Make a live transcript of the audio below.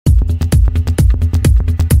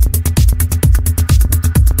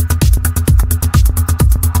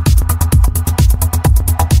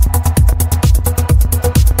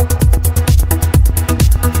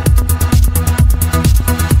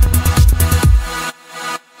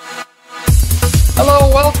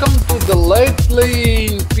welcome to the Lately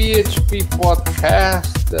in PHP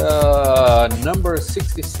podcast, number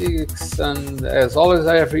 66. And as always,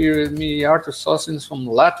 I have here with me Arturs Sosins from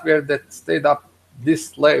Latvia that stayed up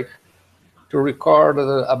this late to record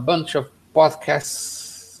a bunch of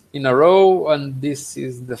podcasts in a row. And this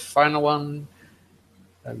is the final one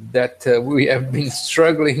that we have been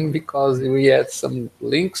struggling because we had some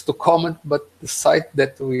links to comment, but the site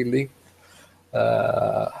that we linked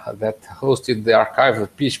that hosted the archive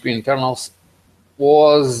of PHP internals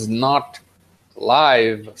was not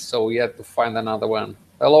live, so we had to find another one.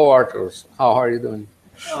 Hello, Arturs. How are you doing?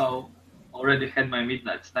 Oh, already had my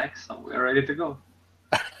midnight snack, so we're ready to go.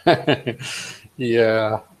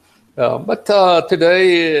 Yeah. But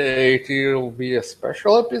today it will be a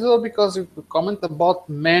special episode because we will comment about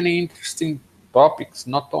many interesting topics.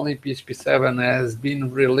 Not only PHP 7 has been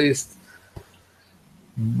released,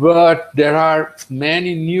 but there are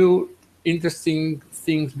many new interesting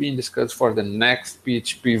things being discussed for the next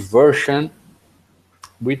PHP version,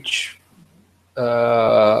 which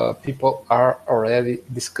people are already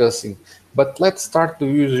discussing. But let's start the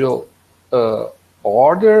usual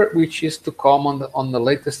order, which is to comment on the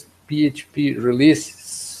latest PHP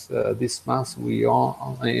release. This month we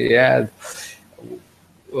only had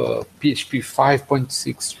PHP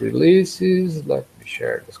 5.6 releases. Let me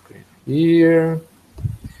share the screen here.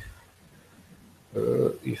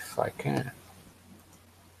 If I can.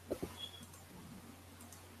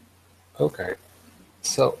 Okay,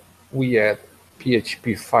 so we had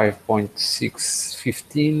PHP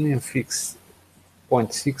 5.6.15 and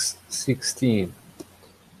 6.6.16.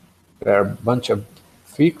 There are a bunch of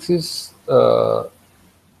fixes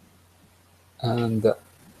and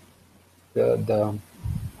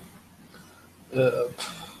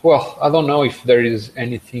well, I don't know if there is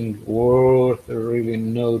anything worth really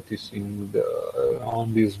noticing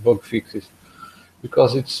on these bug fixes,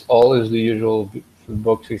 because it's always the usual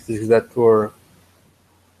bug fixes that were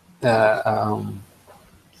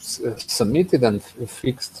submitted and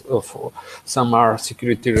fixed. Some are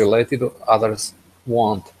security related, others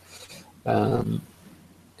won't.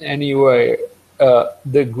 Anyway,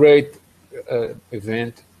 the great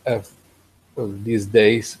event of these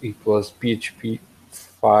days, it was PHP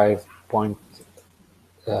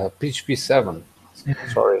 7,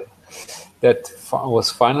 sorry, that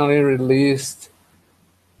was finally released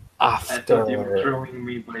after. I thought you were throwing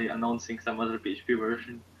me by announcing some other PHP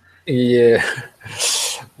version. Yeah,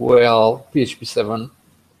 well, PHP 7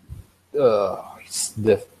 is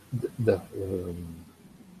the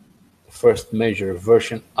first major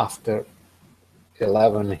version after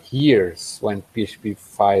 11 years when PHP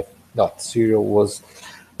 5.0 was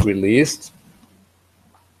released.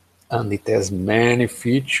 And it has many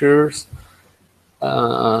features,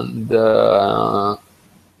 and it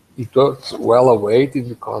was well awaited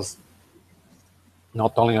because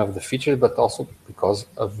not only of the features but also because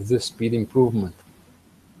of the speed improvement.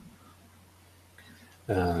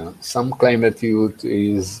 Some claim that it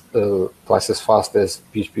is twice as fast as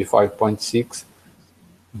PHP 5.6,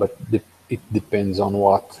 but it depends on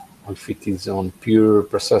what, if it is on pure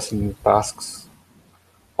processing tasks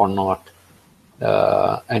or not.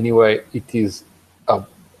 Anyway, it is a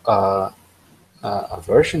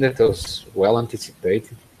version that was well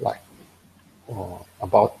anticipated, like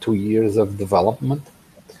about 2 years of development,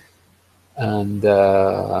 and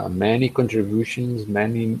many contributions,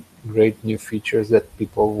 many great new features that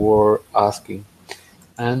people were asking.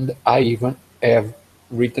 And I even have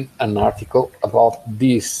written an article about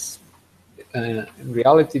this. In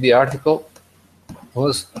reality, the article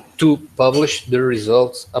was to publish the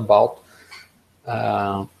results about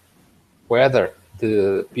whether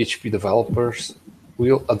the PHP developers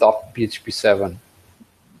will adopt PHP 7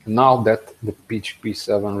 now that the PHP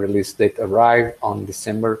 7 release date arrived on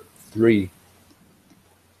December 3.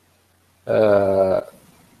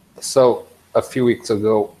 So a few weeks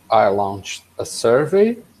ago I launched a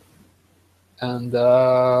survey, and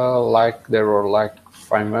there were like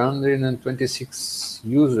 526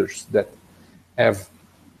 users that have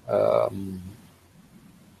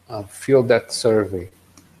filled that survey.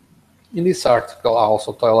 In this article, I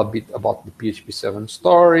also tell a bit about the PHP 7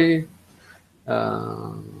 story,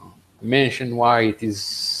 mention why it is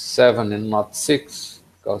 7 and not 6,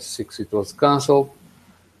 because 6 it was cancelled.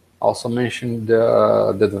 Also mentioned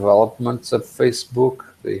the developments of Facebook,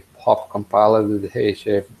 the pop compiler, the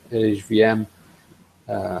HVM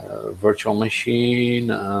virtual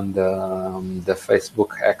machine, and the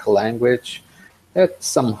Facebook hack language that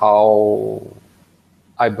somehow,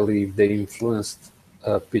 I believe, they influenced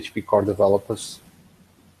PHP core developers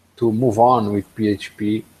to move on with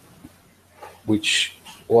PHP, which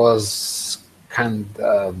was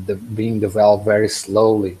being developed very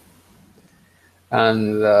slowly.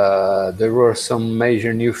 And there were some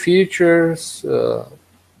major new features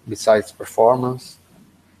besides performance.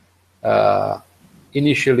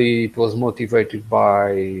 Initially, it was motivated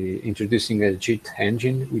by introducing a JIT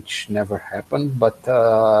engine, which never happened, but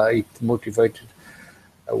it motivated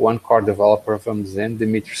one core developer from Zen,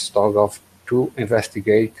 Dmitry Stogov, to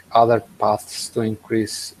investigate other paths to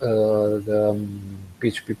increase the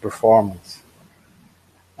PHP performance.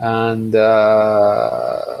 And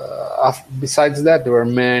besides that, there were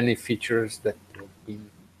many features that have been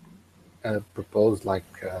proposed, like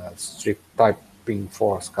strict typing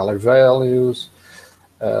for scalar values,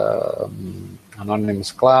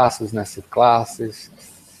 anonymous classes, nested classes.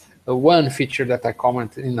 One feature that I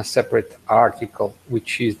commented in a separate article,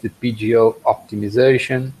 which is the PGO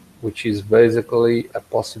optimization, which is basically a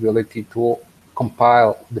possibility to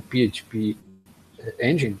compile the PHP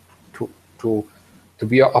engine to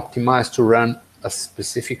be optimized to run a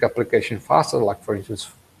specific application faster, like for instance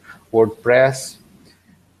WordPress.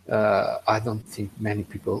 I don't think many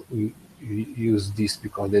people use this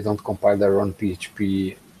because they don't compile their own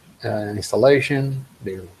PHP installation.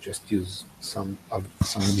 They just use some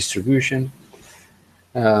distribution.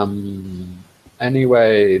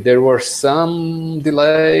 Anyway, there were some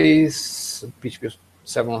delays. PHP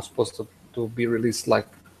 7 was supposed to be released like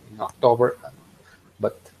in October,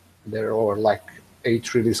 but there were like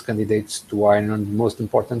 8 release candidates to iron on the most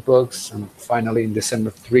important bugs, and finally in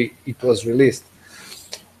December 3 it was released,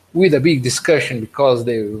 with a big discussion because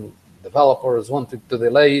the developers wanted to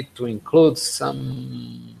delay it to include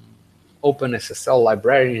some OpenSSL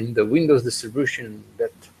library in the Windows distribution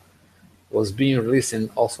that was being released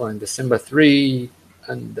also in December 3,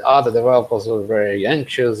 and the other developers were very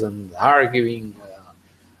anxious and arguing.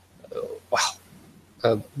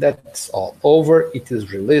 That's all over. It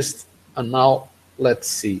is released, and now let's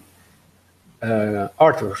see.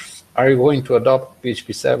 Arturs, are you going to adopt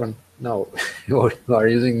PHP 7? No, you are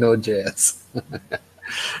using Node.js.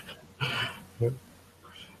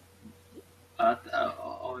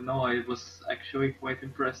 Oh no, I was actually quite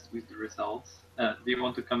impressed with the results. Do you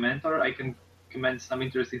want to comment, or I can comment some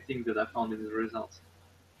interesting things that I found in the results?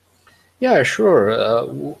 Yeah, sure.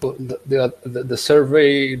 The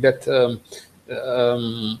survey that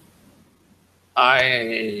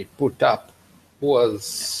I put up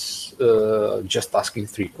was just asking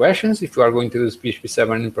 3 questions. If you are going to use PHP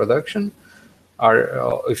 7 in production,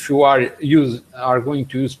 or if you are going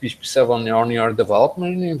to use PHP 7 on your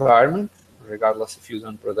development environment, regardless if used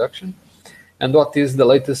on production, and what is the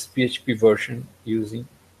latest PHP version using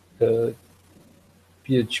PHP.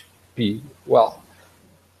 Well,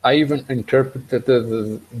 I even interpreted,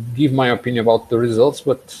 give my opinion about the results,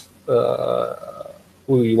 but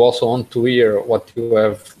we also want to hear what you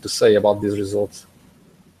have to say about these results.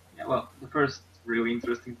 Yeah, well, the first really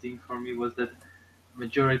interesting thing for me was that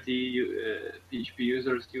majority PHP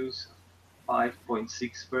users use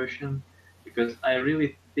 5.6 version, because I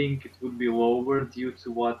really think it would be lower due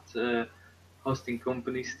to what hosting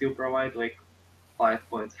companies still provide, like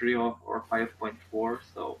 5.3 or 5.4.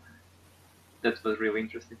 So that was really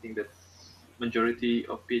interesting thing, that majority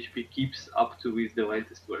of PHP keeps up to with the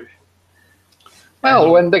latest version.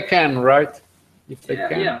 Well, when they can, right? If they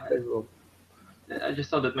can, yeah. they will. I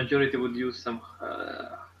just thought that majority would use some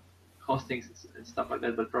hostings and stuff like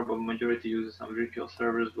that, but probably majority uses some virtual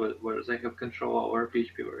servers where they have control over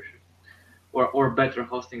PHP version, or better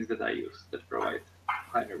hostings that I use that provide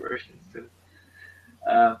higher versions too.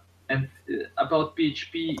 And about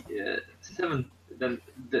PHP 7, then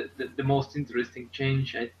the most interesting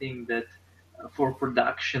change, I think, that for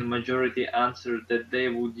production, majority answered that they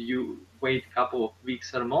would wait a couple of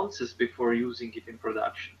weeks or months before using it in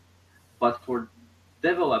production. But for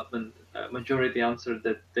development, majority answered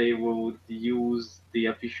that they would use the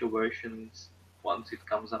official versions once it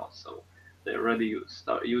comes out. So they already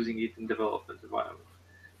start using it in development environment.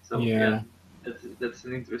 So yeah, that's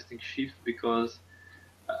an interesting shift, because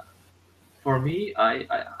for me,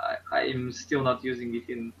 I'm still not using it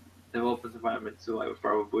in development environment, so I would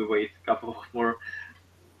probably wait a couple of more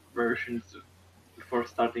versions before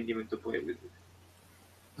starting even to play with it.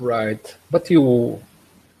 Right, but you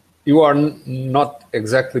are not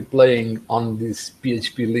exactly playing on this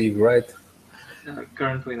PHP league, right?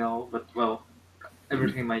 Currently, no, but well,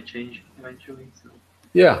 everything might change eventually. So.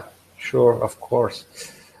 Yeah, sure, of course.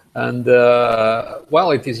 And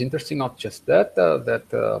well, it is interesting, not just that,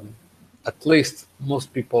 at least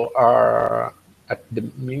most people are, at the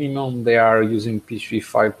minimum, they are using PHP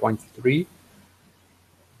 5.3.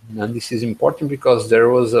 And this is important because there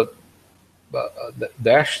was the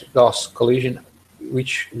HashDOS collision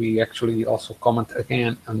which we actually also comment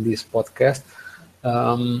again on this podcast,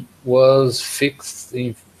 was fixed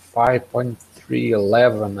in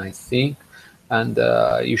 5.3.11, I think, and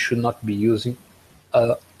you should not be using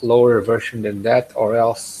a lower version than that, or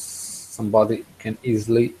else somebody can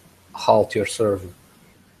easily halt your server.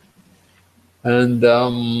 And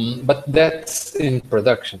but that's in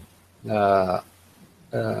production.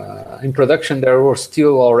 In production, there were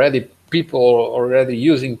still already people already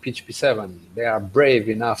using PHP 7. They are brave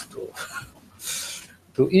enough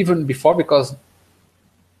to even before, because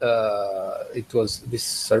this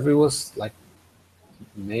survey was like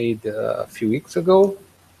made a few weeks ago.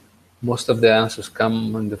 Most of the answers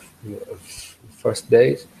come on the first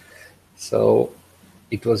days, so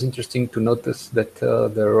it was interesting to notice that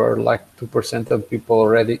there were like 2% of people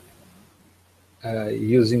already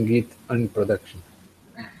using it in production.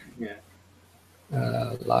 Yeah.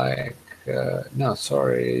 No,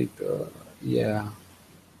 sorry, yeah.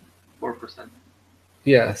 4%.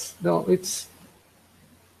 Yes, no, it's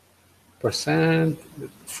percent.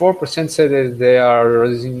 4% say that they are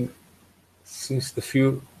using since the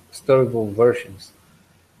few historical versions,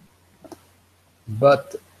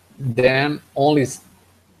 but then only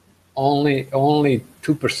 2%,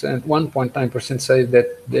 1.9% say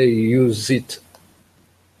that they use it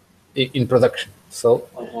in production. So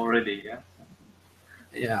already, yeah.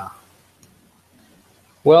 Yeah.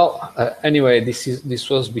 Well, anyway, this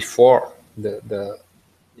was before the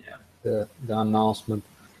announcement.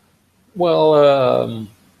 Well,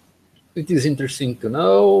 it is interesting to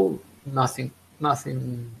know. Nothing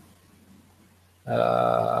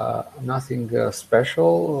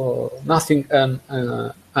special. Nothing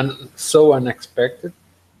so unexpected.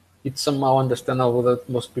 It's somehow understandable that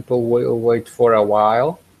most people will wait for a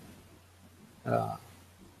while.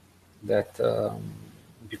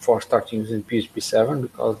 Before starting using PHP 7,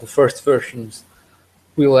 because the first versions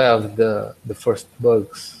will have the first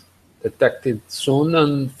bugs detected soon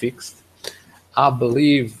and fixed. I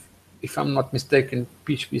believe, if I'm not mistaken,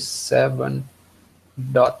 PHP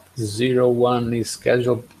 7.01 is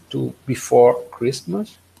scheduled to before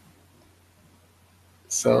Christmas.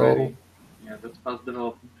 So already? Yeah, that's fast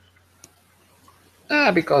development.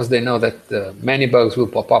 Because they know that many bugs will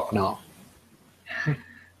pop up now.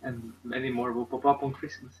 And many more will pop up on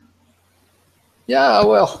Christmas. Yeah,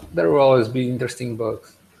 well, there will always be interesting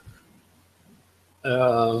bugs.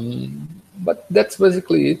 But that's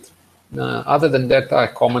basically it. Other than that, I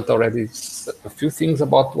comment already a few things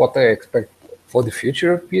about what I expect for the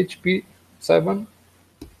future of PHP 7,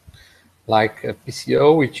 like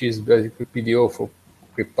PCO, which is basically PDO for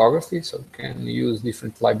cryptography, so you can use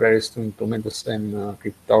different libraries to implement the same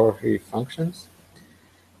cryptography functions.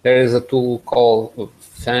 There is a tool called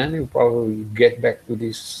FAN. We'll probably get back to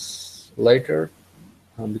this later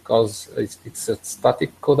because it's a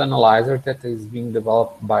static code analyzer that is being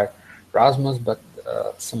developed by Rasmus, but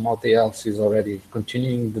somebody else is already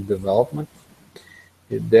continuing the development.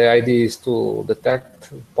 The idea is to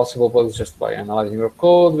detect possible bugs just by analyzing your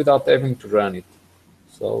code without having to run it.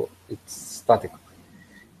 So it's static.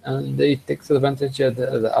 And it takes advantage of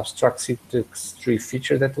the abstract syntax tree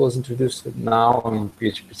feature that was introduced now in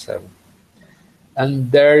PHP 7.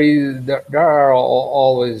 And there are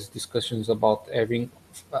always discussions about having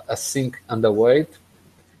a sync and a wait.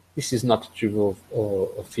 This is not a trivial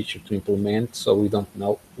feature to implement, so we don't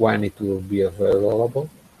know when it will be available.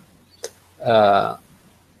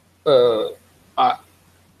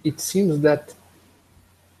 It seems that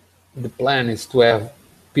the plan is to have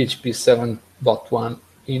PHP 7.1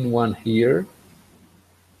 in 1 year,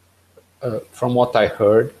 from what I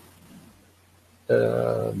heard.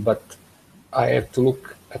 But I have to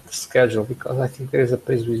look at the schedule because I think there is a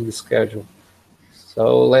page with the schedule.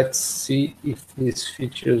 So let's see if these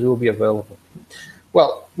features will be available.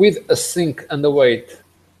 Well, with a sync and a wait,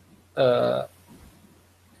 that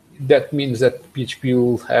means that PHP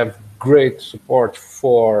will have great support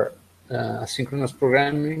for asynchronous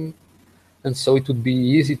programming, and so it would be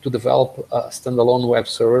easy to develop a standalone web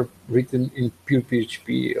server written in pure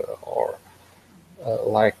PHP or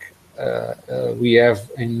like we have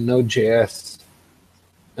in Node.js,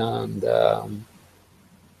 and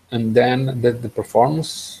then the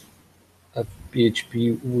performance of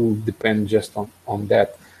PHP will depend just on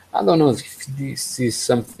that. I don't know if this is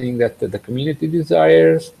something that the community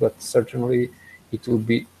desires, but certainly it will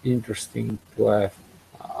be interesting to have.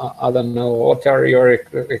 I don't know, what are your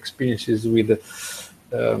experiences with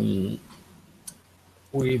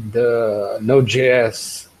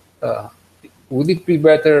Node.js? Would it be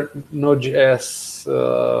better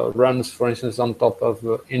Node.js runs, for instance, on top of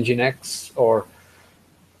Nginx, or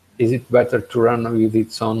is it better to run with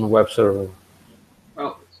its own web server?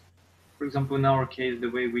 for example, in our case,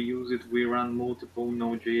 the way we use it, we run multiple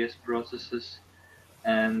Node.js processes,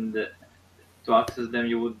 and to access them,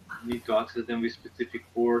 you would need to access them with specific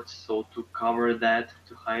ports. So to cover that,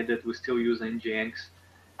 to hide that, we still use nginx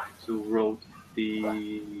to route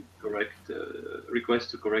the correct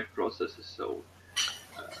request to correct processes. So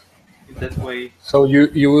in that way. So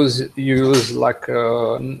you use like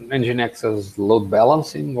nginx as load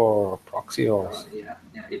balancing or proxy or? Yeah,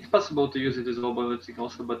 it's possible to use it as load balancing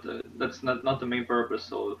also, but that's not the main purpose.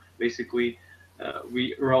 So basically,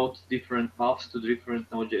 we route different paths to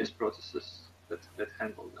different Node.js processes that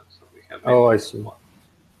handle them. So we have. Oh, I see.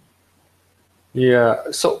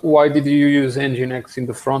 Yeah. So why did you use nginx in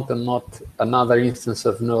the front and not another instance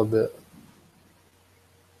of Node?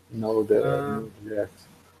 Node.js.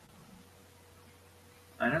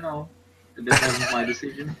 I don't know. That wasn't my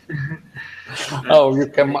decision. Oh,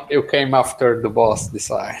 you came after the boss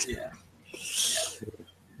decided. Yeah.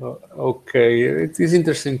 Okay, it is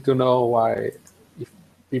interesting to know why, if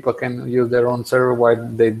people can use their own server, why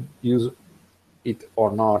they use it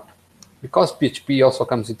or not. Because PHP also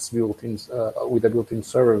comes with a built-in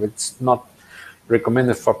server. It's not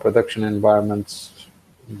recommended for production environments.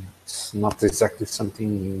 It's not exactly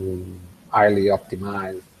something highly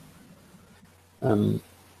optimized.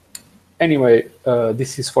 Anyway,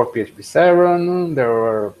 this is for PHP 7. There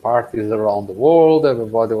were parties around the world.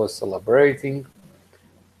 Everybody was celebrating.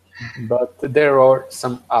 But there are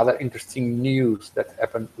some other interesting news that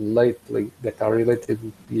happened lately that are related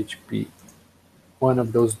with PHP. One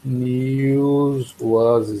of those news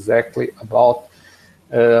was exactly about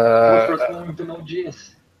WordPress to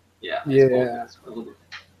Node.js. Yeah.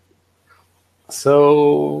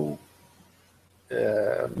 So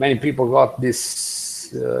many people got this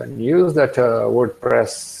news that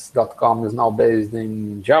WordPress.com is now based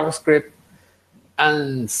in JavaScript,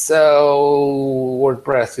 and so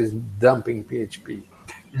WordPress is dumping PHP.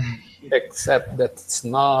 Except that it's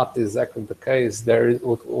not exactly the case. There is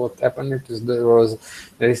what happened is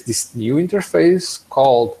there is this new interface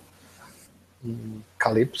called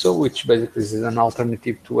Calypso, which basically is an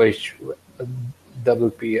alternative to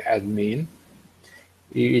WP admin,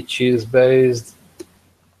 which is based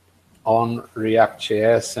on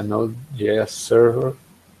React.js and Node.js server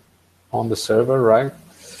on the server, right?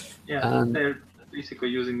 Yeah, and they're basically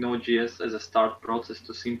using Node.js as a start process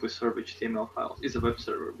to simply serve HTML files. It's a web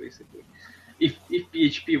server, basically. If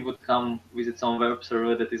PHP would come with its own web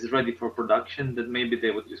server that is ready for production, then maybe they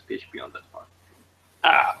would use PHP on that part.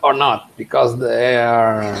 Or not, because they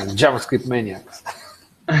are JavaScript maniacs.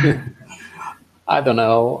 I don't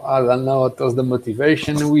know what was the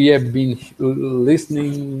motivation. We have been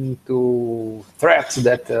listening to threats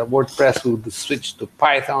that WordPress would switch to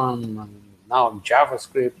Python and now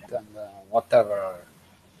JavaScript and whatever.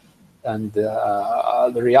 And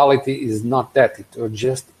the reality is not that. It was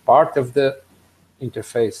just part of the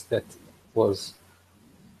interface that was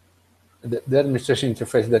the administration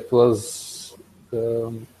interface that was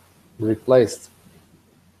replaced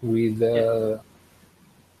with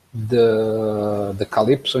the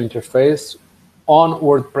Calypso interface on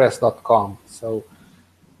WordPress.com. So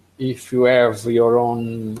if you have your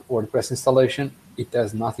own WordPress installation, it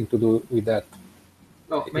has nothing to do with that.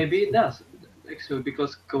 Well, maybe it does, actually,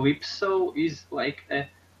 because Calypso is like a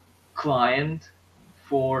client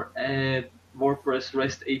for a WordPress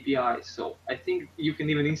REST API. So I think you can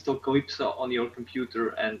even install Calypso on your computer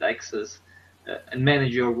and access and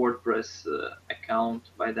manage your WordPress account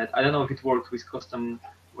by that. I don't know if it works with custom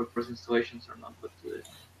WordPress installations or not, but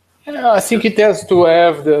yeah, I think it has to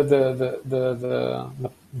have the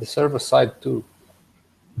server side too.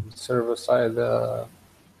 The server side.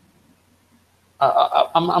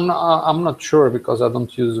 I'm not sure because I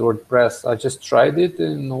don't use WordPress. I just tried it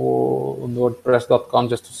on WordPress.com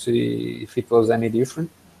just to see if it was any different.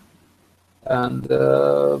 And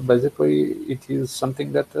basically, it is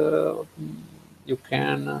something that you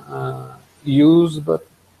can use, but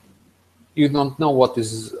you don't know what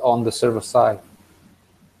is on the server side.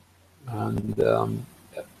 And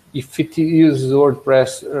if it uses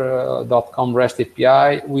WordPress.com REST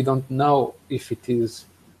API, we don't know if it is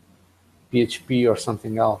PHP or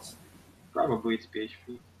something else. Probably it's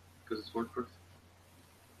PHP because it's WordPress.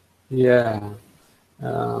 Yeah,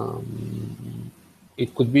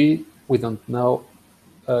 it could be. We don't know.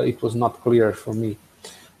 It was not clear for me.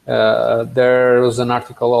 There was an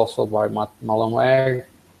article also by Manuel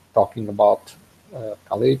talking about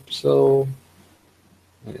Calypso,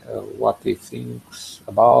 what he thinks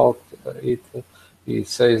about it. He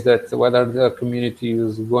says that whether the community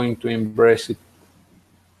is going to embrace it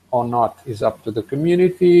or not is up to the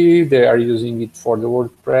community. They are using it for the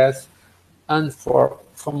WordPress and for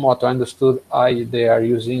from what I understood, they are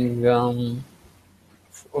using on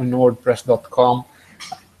WordPress.com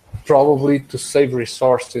probably to save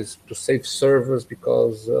resources, to save servers,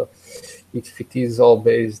 because if it is all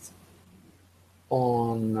based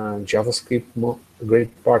on JavaScript, a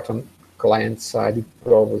great part on client side, it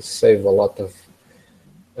probably save a lot of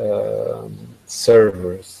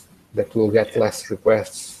servers that will get less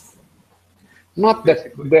requests. Not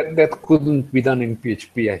that couldn't be done in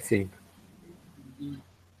PHP, I think.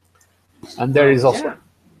 And there is also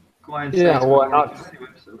client why not?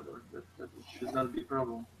 That should not be a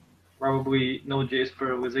problem. Probably Node.js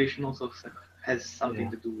parallelization also has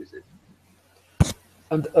something to do with it.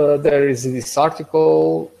 And there is this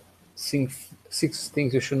article, 6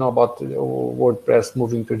 things you should know about WordPress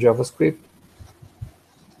moving to JavaScript.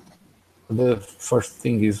 The first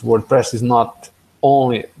thing is WordPress is not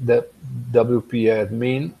only the WP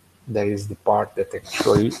admin. There is the part that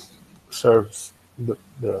actually serves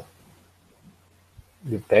the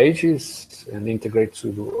pages and integrates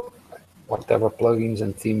with whatever plugins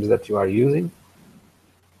and themes that you are using.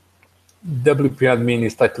 WP admin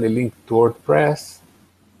is tightly linked to WordPress.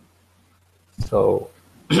 So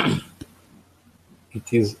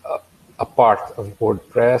it is a part of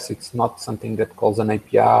WordPress. It's not something that calls an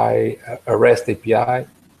API, a REST API,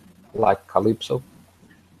 like Calypso.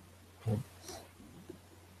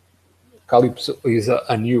 Calypso is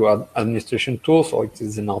a new administration tool, so it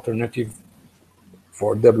is an alternative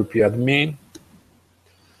for WP admin.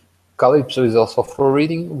 Calypso is also for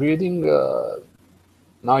reading.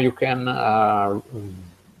 Now you can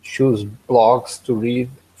choose blogs to read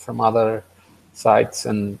from other sites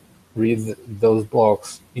and read those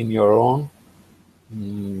blogs in your own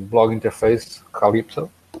blog interface, Calypso.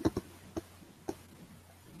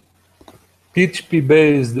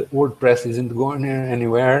 PHP-based WordPress isn't going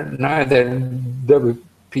anywhere, neither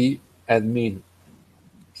WP admin.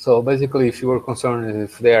 So basically, if you were concerned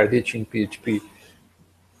if they are ditching PHP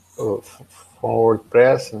for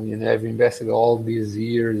WordPress, and you have invested all these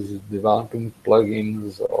years developing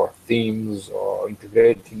plugins or themes or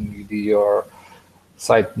integrating with your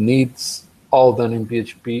site needs, all done in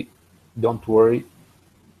PHP, don't worry,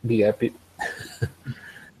 be happy.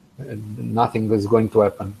 Nothing is going to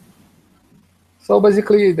happen. So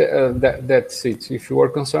basically, that's it. If you are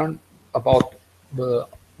concerned about the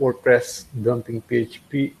WordPress dumping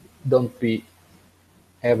PHP, don't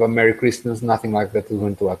have a Merry Christmas. Nothing like that is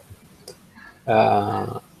going to happen.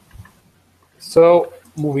 So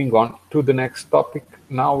moving on to the next topic.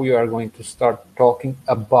 Now we are going to start talking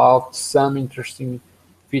about some interesting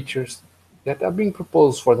features that are being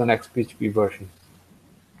proposed for the next PHP version.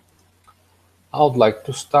 I would like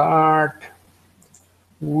to start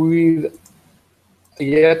with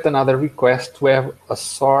yet another request to have a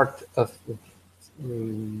sort of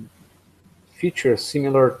feature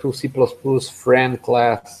similar to C++ friend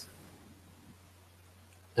class,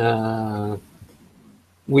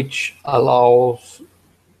 which allows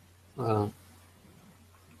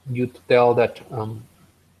you to tell that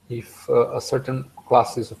if a certain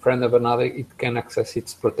class is a friend of another, it can access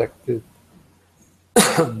its protected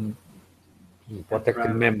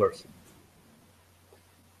members.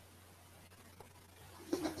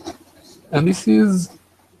 And this is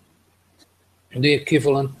the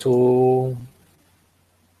equivalent to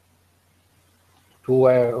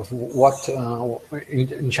what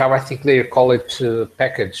in Java I think they call it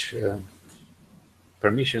package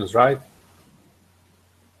permissions, right?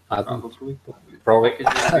 Probably.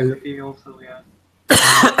 Also, yeah.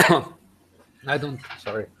 I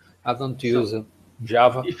don't use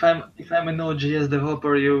Java. If I'm a Node.js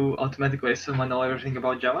developer, you automatically assume I know everything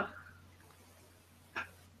about Java?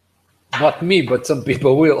 Not me, but some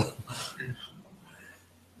people will.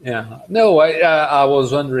 Yeah. No, I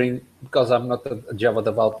was wondering, because I'm not a Java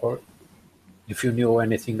developer, if you knew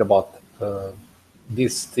anything about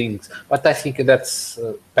these things. But I think that's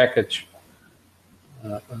package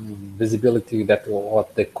visibility, that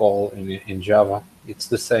what they call in Java. It's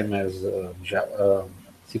the same as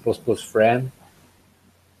C++ friend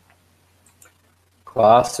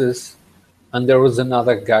classes. And there was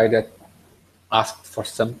another guy that asked for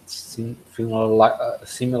something similar,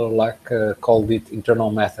 like called it internal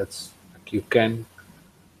methods. Like you can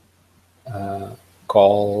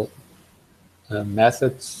call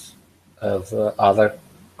methods of other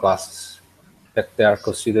classes that they are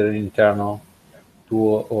considered internal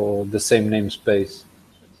to the same namespace.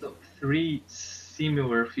 So 3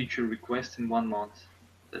 similar feature requests in 1 month.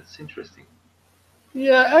 That's interesting.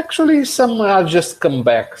 Yeah, actually, some are just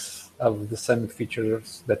comebacks of the same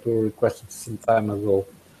features that were requested some time ago.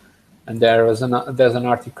 And there's an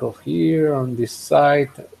article here on this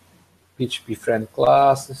site, PHP friend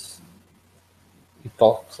classes. It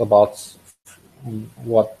talks about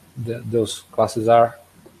what those classes are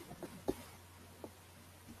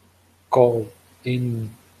called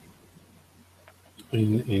in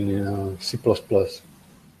C++.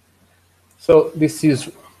 So this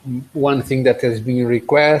is one thing that has been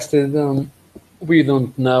requested. We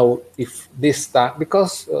don't know if this time,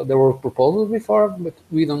 because there were proposals before, but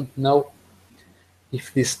we don't know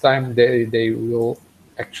if this time they will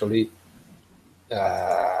actually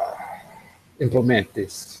implement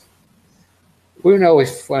this. We know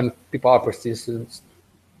if when people are persistent,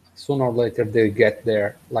 sooner or later they get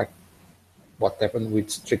there, like what happened with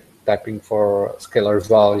strict typing for scalar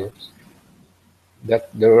values. That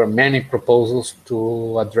there were many proposals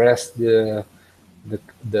to address the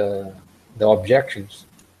objections.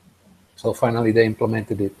 So finally they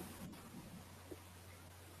implemented it.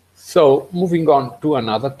 So moving on to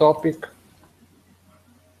another topic,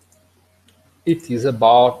 it is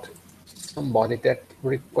about somebody that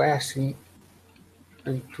requesting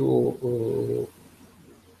and to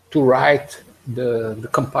write the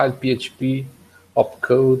compiled PHP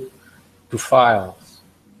opcode to files.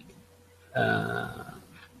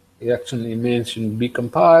 He actually mentioned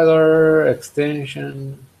bcompiler,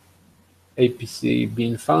 extension, APC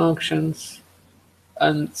bin functions,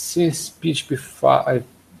 and since PHP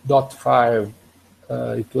 5.5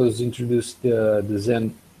 it was introduced the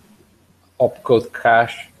Zen opcode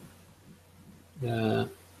cache.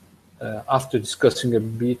 After discussing a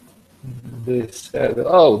bit, they said,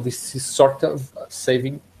 "Oh, this is sort of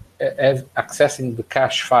saving, accessing the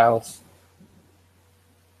cache files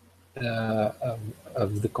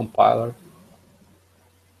of the compiler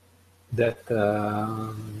that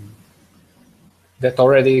that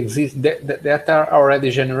already exist, that are already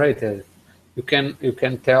generated. You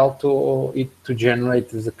can tell to it to generate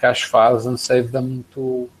the cache files and save them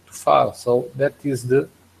to files. So that is the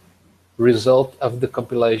result of the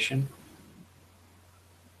compilation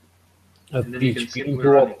of PHP into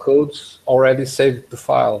opcodes already saved to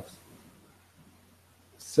files.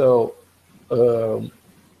 So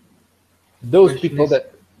those people that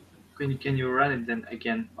can you run it then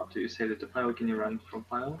again after you save it to file? Can you run it from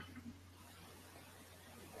file?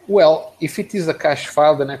 Well, if it is a cache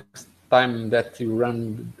file, the next time that you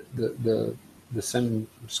run the same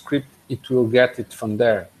script, it will get it from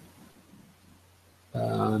there.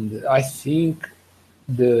 And I think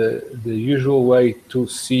the usual way to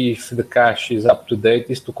see if the cache is up to date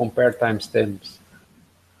is to compare timestamps.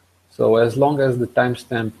 So as long as the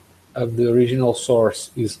timestamp of the original source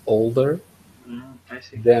is older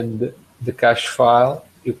than the cache file,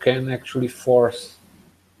 you can actually force.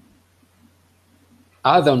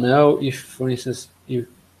 I don't know if, for instance,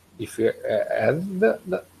 if you add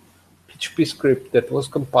the PHP script that was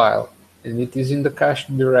compiled and it is in the cache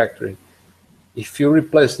directory, if you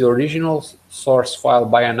replace the original source file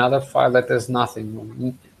by another file that has nothing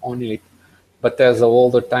on it, but has an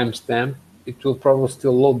older timestamp, it will probably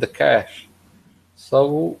still load the cache.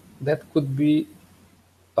 So that could be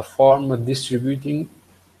a form of distributing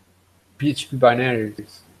PHP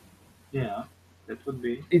binaries. Yeah, that would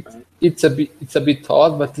be. It's a bit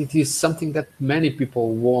odd, but it is something that many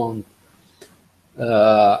people want.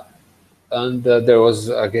 And there was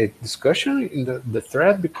a great discussion in the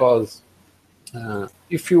thread, because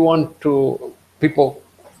if you want to, people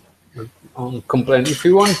complain, if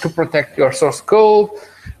you want to protect your source code,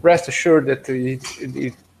 rest assured that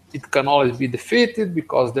it can always be defeated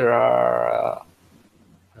because there are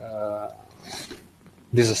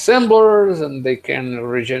disassemblers and they can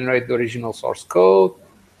regenerate the original source code.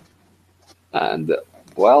 And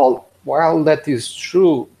well, while that is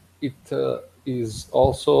true, it is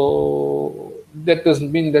also, that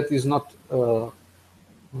doesn't mean that is not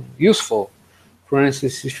useful. For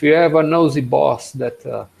instance, if you have a nosy boss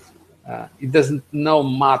that it doesn't know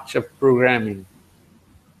much of programming,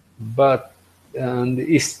 but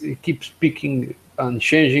he keeps picking and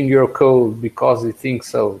changing your code because he thinks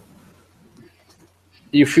so.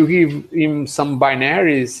 If you give him some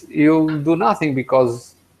binaries, he'll do nothing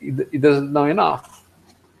because he doesn't know enough.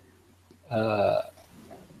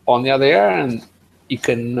 On the other hand, he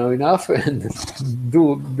can know enough and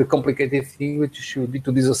do the complicated thing, which should be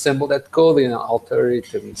to disassemble that code and alter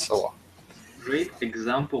it and so on. Great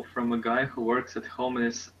example from a guy who works at home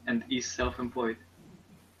and is self-employed.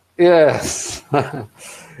 Yes,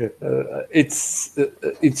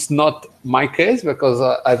 it's not my case because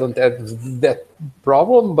I don't have that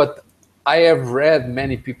problem, but I have read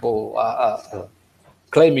many people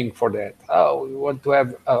claiming for that. Oh, we want to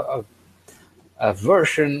have a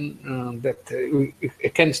version that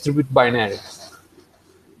can distribute binaries.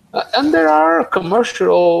 And there are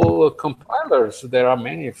commercial compilers. There are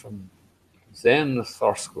many from Zen,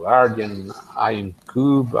 Source Guardian,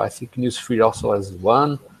 IronCube. I think Newsfeed also has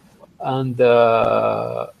one. And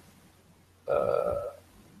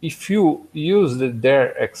if you use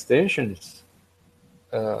their extensions,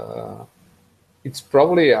 it's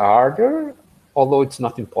probably harder, although it's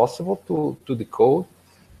not impossible to decode,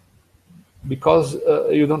 because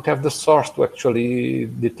you don't have the source to actually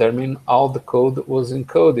determine how the code was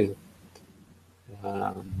encoded.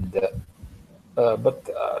 And, but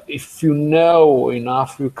if you know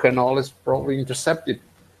enough, you can always probably intercept it.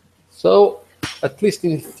 So at least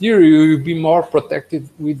in theory, you'll be more protected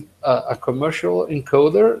with a commercial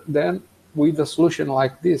encoder than with a solution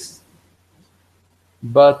like this.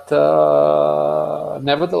 But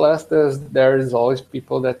nevertheless, there is always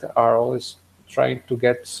people that are always trying to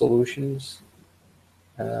get solutions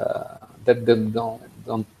that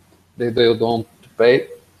they don't pay,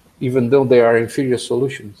 even though they are inferior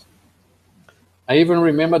solutions. I even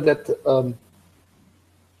remember that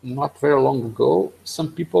not very long ago,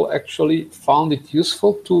 some people actually found it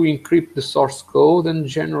useful to encrypt the source code and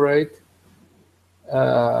generate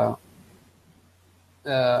a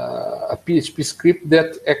PHP script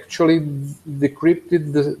that actually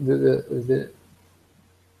decrypted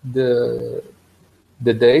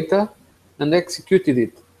the data and executed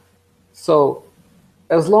it. So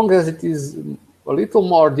as long as it is a little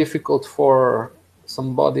more difficult for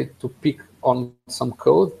somebody to pick on some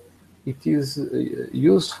code, it is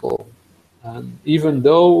useful. And even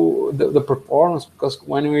though the performance, because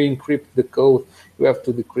when we encrypt the code, you have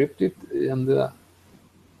to decrypt it, and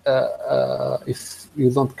if you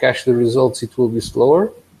don't cache the results, it will be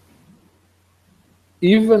slower.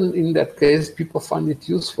 Even in that case, people find it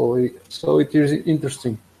useful, so it is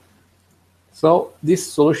interesting. So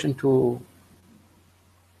this solution to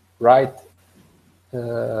write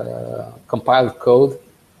compiled code,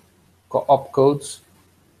 opcodes,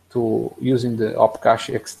 to using the opcache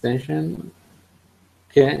extension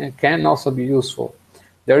can also be useful.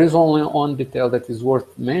 There is only one detail that is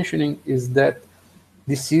worth mentioning, is that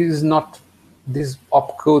this is not, these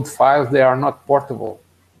opcode files, they are not portable.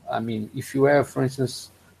 I mean, if you have, for instance,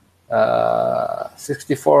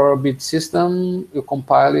 64-bit system, you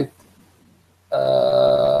compile it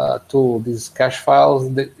to these cache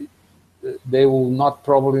files, they will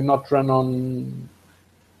probably not run on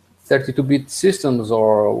 32-bit systems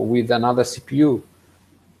or with another CPU.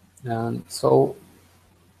 And so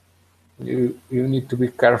you need to be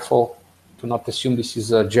careful to not assume this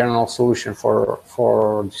is a general solution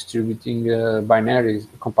for distributing binaries,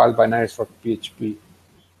 compiled binaries for PHP.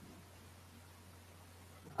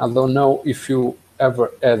 I don't know if you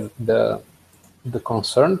ever had the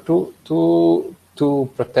concern to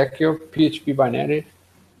protect your PHP binary,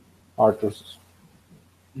 Arturs.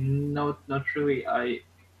 No, not really. I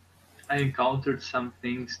encountered some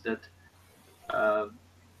things that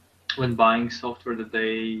when buying software that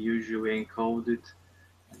they usually encode it,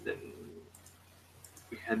 and then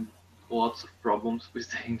we had lots of problems with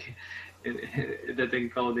that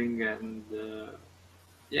encoding, and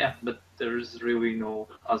yeah, but there's really no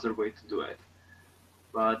other way to do it.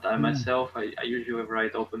 But I myself, I usually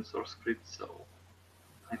write open source scripts, so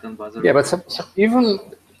I don't bother. Yeah, but even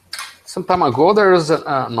some time ago, there was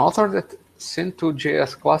an author that sent to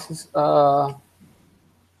JS classes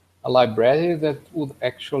a library that would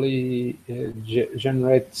actually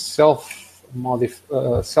generate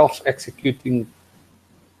self-executing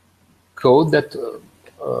code that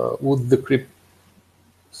would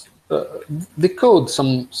decode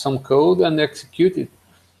some code and execute it.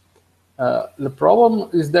 The problem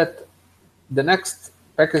is that the next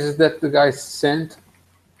packages that the guy sent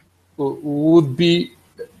would be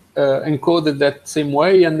encoded that same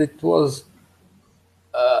way, and it was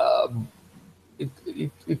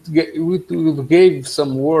it gave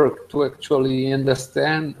some work to actually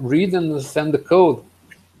read and understand the code.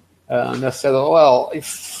 And I said, well,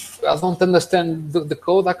 if I don't understand the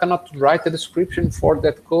code, I cannot write a description for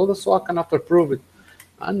that code, so I cannot approve it.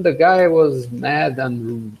 And the guy was mad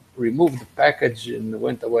and removed the package and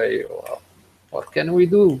went away. Well, what can we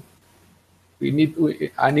do?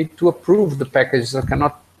 I need to approve the package. I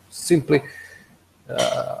cannot simply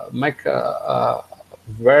make a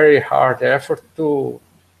very hard effort to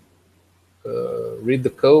read the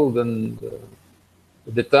code and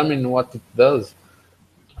determine what it does,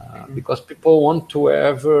 because people want to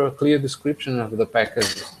have a clear description of the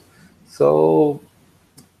package. So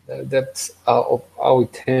that's how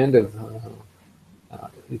it ended.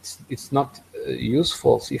 It's not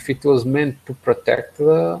useful. If it was meant to protect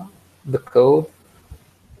the code,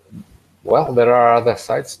 well, there are other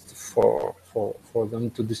sites for them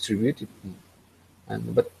to distribute it.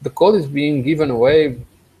 But the code is being given away.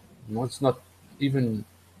 No, it's not even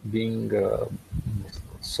being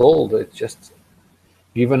sold. It's just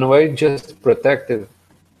given away, just protected.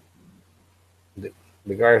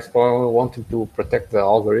 The guys probably wanted to protect the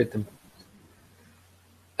algorithm.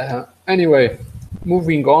 Anyway,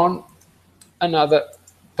 moving on, another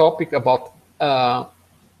topic about a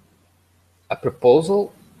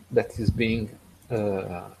proposal that is being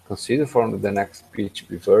considered for the next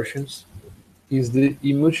PHP versions is the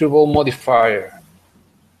immutable modifier,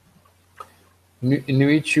 in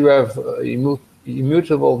which you have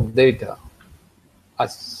immutable data.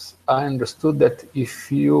 As I understood that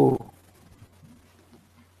if you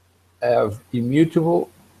have immutable,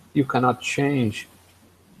 you cannot change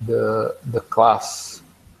the class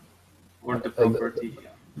or the property,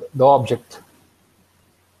 the object,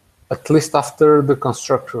 at least after the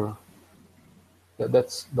constructor.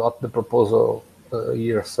 That's what the proposal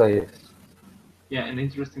here says. Yeah, and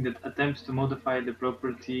interesting that attempts to modify the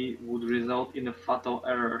property would result in a fatal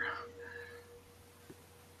error.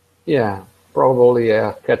 Yeah, probably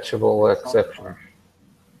a catchable exception.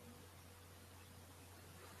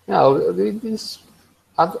 Now, this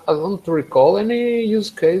I don't recall any use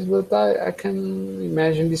case, but I can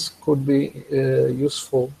imagine this could be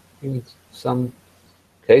useful in some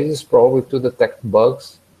cases, probably to detect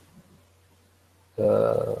bugs.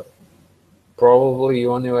 Probably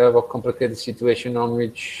when you have a complicated situation on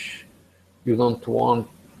which you don't want,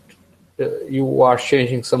 you are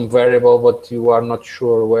changing some variable, but you are not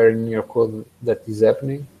sure where in your code that is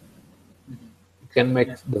happening. You can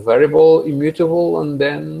make the variable immutable and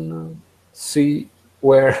then see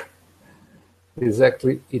where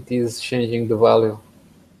exactly it is changing the value.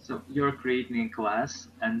 So you're creating a class,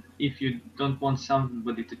 and if you don't want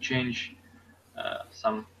somebody to change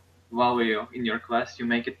some value in your class, you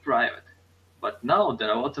make it private. But now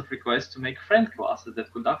there are lots of requests to make friend classes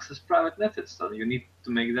that could access private methods, so you need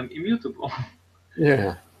to make them immutable.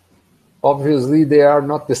 Yeah, obviously they are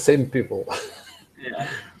not the same people. Yeah.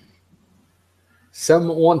 Some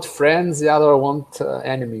want friends, the other want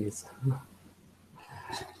enemies.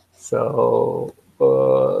 So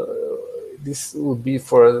this would be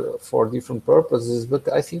for different purposes, but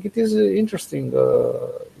I think it is interesting.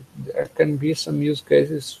 There can be some use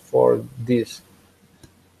cases for this.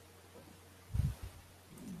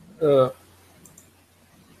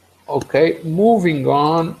 Okay, moving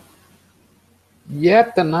on.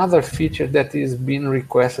 Yet another feature that is being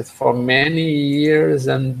requested for many years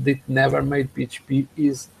and it never made PHP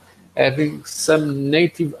is having some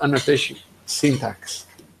native annotation syntax.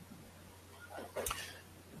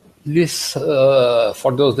 This,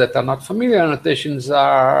 for those that are not familiar, annotations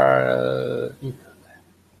are,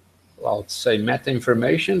 I would say, meta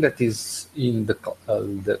information that is in the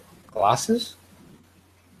classes,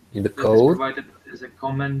 in the code. Provided as a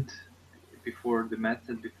comment before the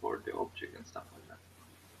method, before the object, and stuff like that.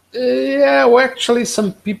 Yeah, well, actually,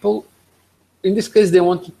 some people, in this case, they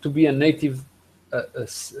want it to be a native,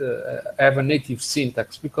 have a native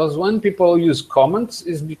syntax, because when people use comments,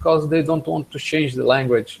 is because they don't want to change the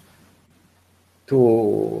language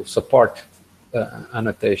to support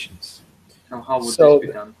annotations. So how would this be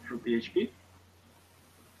done through PHP?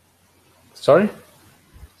 Sorry?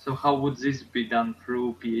 So how would this be done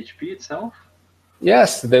through PHP itself?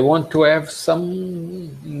 Yes, they want to have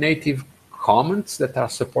some native comments that are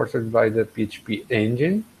supported by the PHP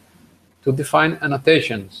engine to define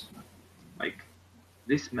annotations. Like,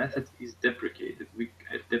 this method is deprecated.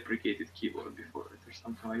 I've deprecated keyboard before it or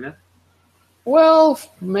something like that. Well,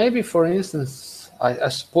 maybe for instance, I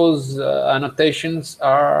suppose annotations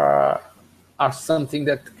are something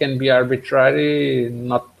that can be arbitrary,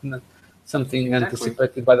 not something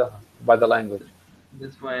anticipated by the language.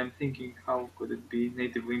 That's why I'm thinking, how could it be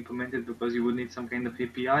natively implemented? Because you would need some kind of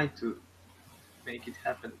API to make it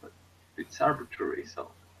happen, but it's arbitrary.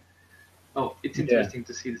 So, it's interesting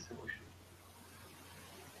to see the solution.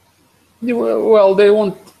 Well, they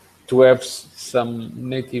want to have some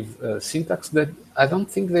native syntax that I don't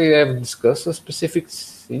think they have discussed a specific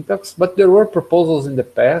syntax, but there were proposals in the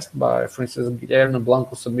past by, for instance, Guilherme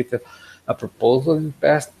Blanco submitted a proposal in the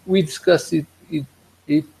past. We discussed it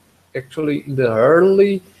actually in the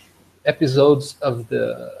early episodes of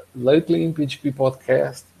the Lately in PHP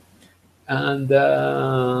podcast, and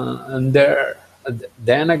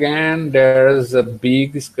then again there's a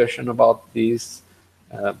big discussion about this,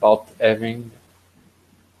 about having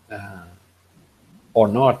or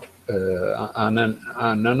not an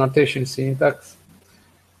annotation syntax.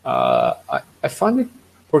 I find it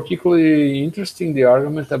particularly interesting, the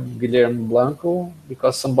argument of Guilherme Blanco,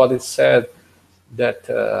 because somebody said that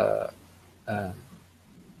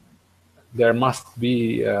there must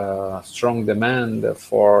be a strong demand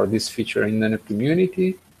for this feature in the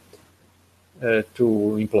community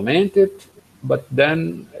to implement it. But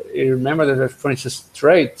then you remember that, for instance,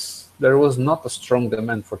 traits, there was not a strong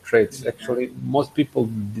demand for traits. Actually, most people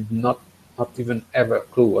did not even have a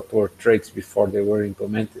clue what were traits before they were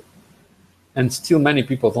implemented. And still many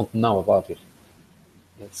people don't know about it.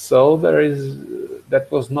 So that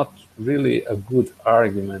was not really a good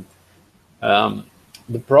argument.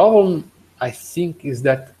 The problem, I think, is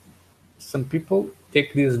that some people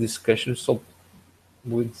take this discussion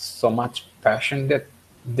with so much passion that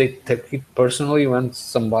they take it personally when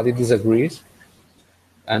somebody disagrees,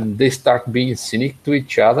 and they start being cynic to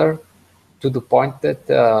each other to the point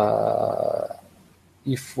that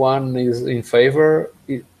if one is in favor,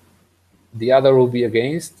 the other will be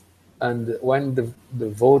against, and when the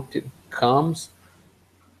vote comes,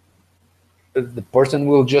 the person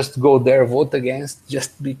will just go there, vote against,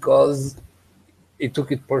 just because he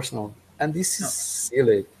took it personal. And this is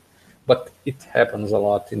silly, but it happens a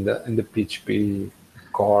lot in the PHP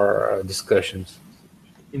core discussions.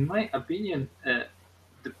 In my opinion,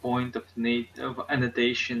 the point of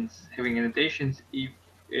annotations, having annotations, if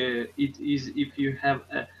it is if you have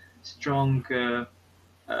a strong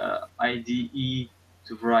IDE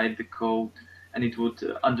to write the code, and it would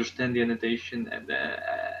understand the annotation and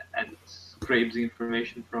scrape the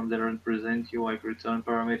information from there and present you like return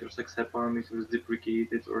parameters, accept parameters,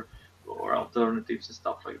 deprecated, or alternatives and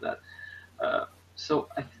stuff like that. So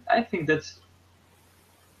I think that's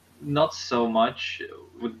not so much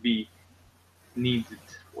would be needed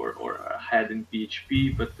or had in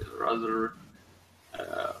PHP, but rather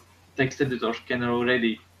text editors can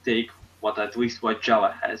already take at least what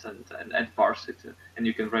Java has and parse it, and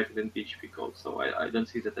you can write it in PHP code. So I don't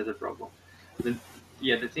see that as a problem. Then,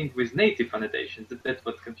 yeah, the thing with native annotations, that's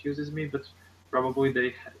what confuses me. But probably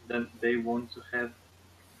they want to have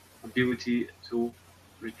ability to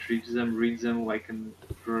retrieve them, read them, like in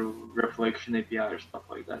reflection API or stuff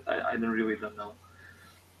like that. I don't know.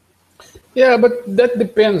 Yeah, but that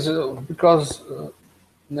depends because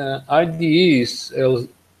IDEs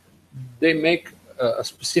they make a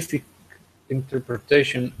specific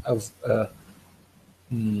interpretation of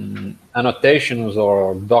annotations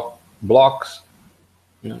or doc blocks.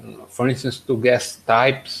 For instance, to guess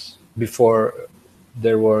types before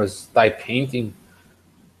there was type hinting,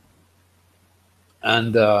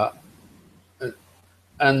 and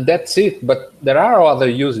that's it. But there are other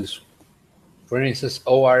uses. For instance,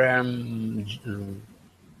 ORM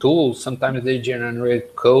tools, sometimes they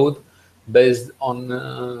generate code based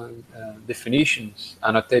on definitions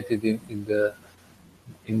annotated in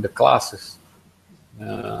the classes,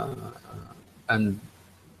 and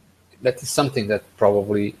that is something that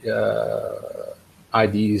probably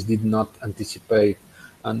IDEs did not anticipate.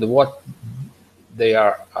 And what they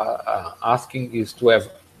are asking is to have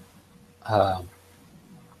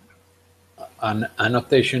an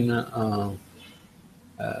annotation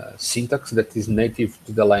syntax that is native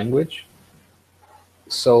to the language,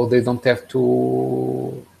 so they don't have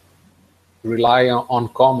to rely on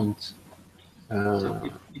comments.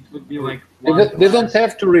 So it would be like they don't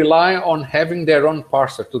have to rely on having their own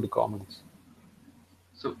parser to the comments.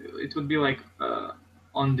 So it would be like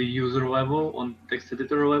on the user level, on text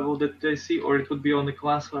editor level that they see, or it would be on the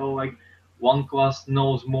class level, like one class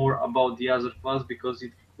knows more about the other class because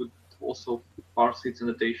it could also parse its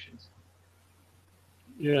annotations.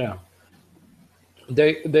 Yeah,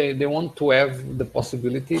 they want to have the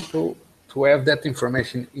possibility to have that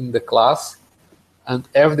information in the class and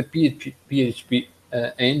have the PHP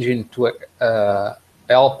engine to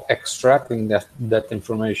help extracting that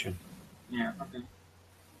information. Yeah. Okay.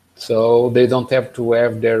 So they don't have to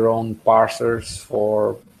have their own parsers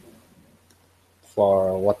for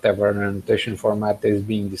whatever annotation format is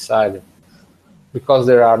being decided, because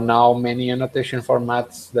there are now many annotation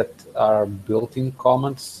formats that are built in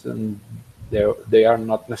comments and they are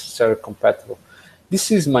not necessarily compatible.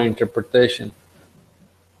 This is my interpretation.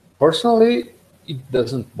 Personally, it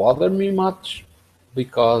doesn't bother me much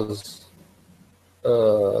because,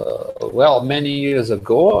 well, many years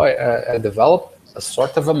ago, I developed a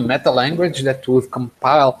sort of a meta language that would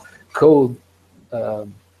compile code. The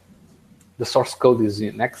source code is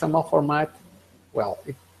in XML format. Well,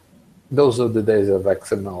 those are the days of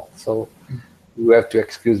XML, so you have to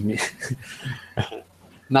excuse me.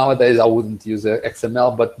 Nowadays, I wouldn't use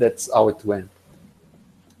XML, but that's how it went.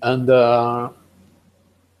 And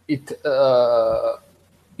you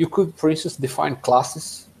could, for instance, define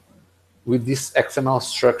classes with this XML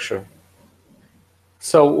structure.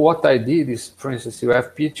 So what I did is, for instance, you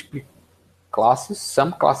have PHP classes.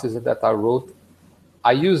 Some classes that I wrote,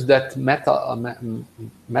 I used that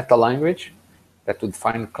meta language that would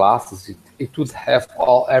find classes. It would have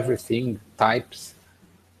everything, types.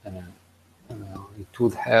 It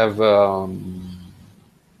would have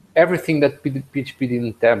everything that PHP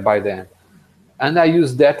didn't have by then. And I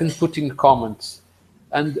used that and put in comments.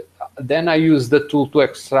 And then I used the tool to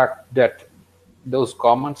extract those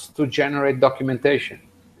comments to generate documentation.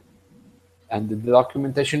 And the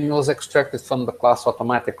documentation was extracted from the class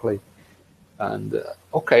automatically. And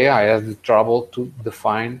okay, I had the trouble to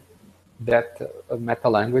define that meta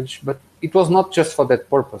language, but it was not just for that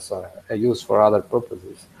purpose. I use for other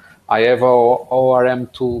purposes. I have a ORM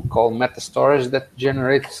tool called MetaStorage that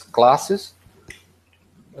generates classes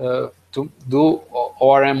to do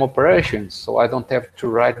ORM operations, so I don't have to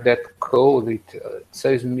write that code. It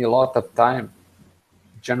saves me a lot of time.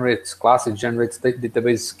 It generates classes, generates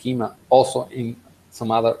database schema, also in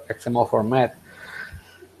some other XML format.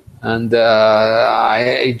 And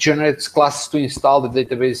it generates classes to install the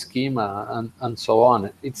database schema and so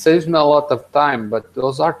on. It saves me a lot of time, but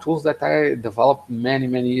those are tools that I developed many,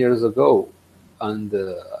 many years ago. And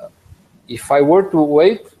if I were to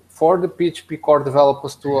wait for the PHP core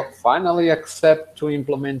developers to finally accept to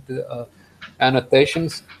implement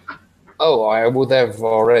annotations, oh, I would have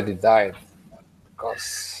already died,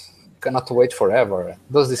 because you cannot wait forever.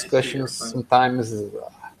 Those discussions sometimes,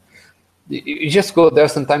 you just go there,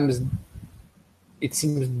 sometimes it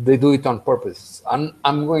seems they do it on purpose.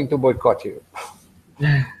 I'm going to boycott you.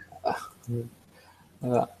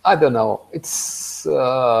 I don't know. It's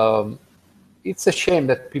a shame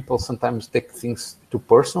that people sometimes take things too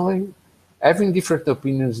personally. Having different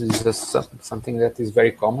opinions is just something that is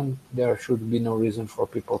very common. There should be no reason for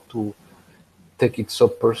people to take it so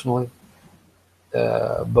personally.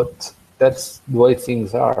 But that's the way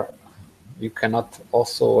things are. You cannot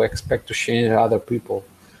also expect to change other people.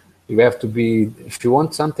 You have to be, if you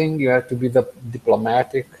want something, you have to be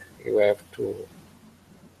diplomatic. You have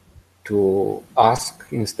to ask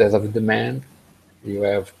instead of demand. You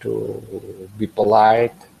have to be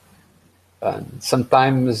polite. And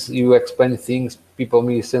sometimes you explain things, people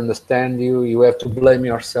misunderstand you. You have to blame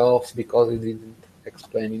yourself because you didn't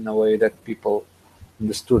explain in a way that people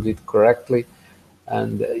understood it correctly.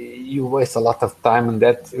 And you waste a lot of time on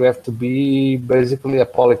that. You have to be basically a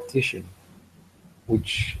politician,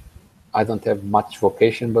 which I don't have much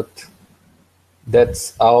vocation, but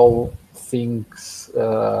that's how things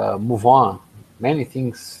move on. Many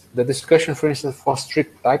things. The discussion, for instance, for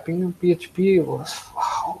strict typing in PHP was,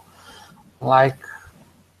 wow, like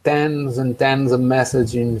tens and tens of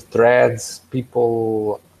messaging threads,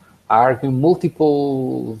 people arguing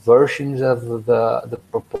multiple versions of the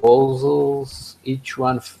proposals, each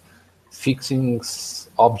one fixing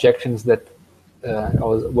objections that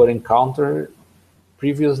were encountered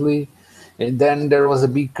previously. And then there was a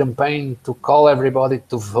big campaign to call everybody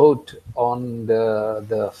to vote on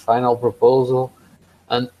the final proposal.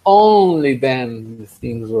 And only then the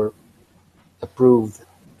things were approved. It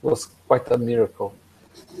was quite a miracle.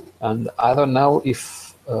 And I don't know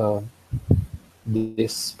if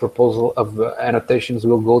this proposal of annotations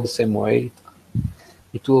will go the same way.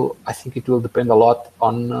 It will. I think it will depend a lot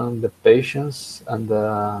on the patience and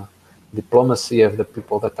the diplomacy of the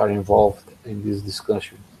people that are involved in this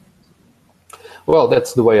discussion. Well,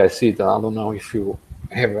 that's the way I see it. I don't know if you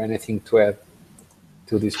have anything to add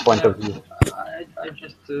to this point of view. I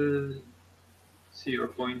just see your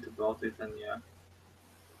point about it, and yeah,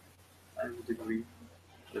 I would agree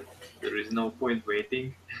that there is no point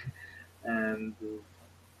waiting. And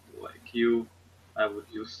like you, I would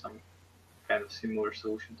use some kind of similar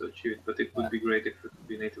solution to achieve it, but it would be great if it would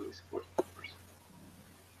be natively supported, of course.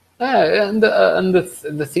 And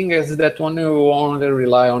the thing is that when you only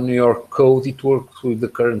rely on your code, it works with the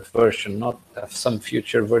current version, not some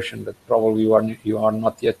future version that probably you are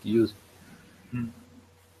not yet using.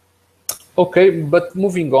 Okay, but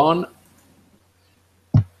moving on,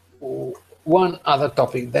 one other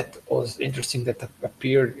topic that was interesting that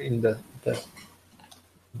appeared in the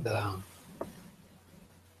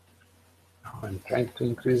I'm trying to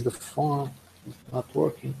increase the font. It's not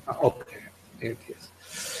working. Okay, here it is.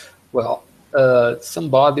 Well,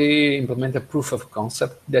 somebody implemented a proof of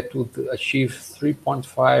concept that would achieve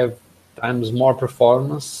 3.5 times more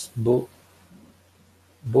performance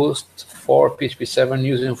boost for PHP 7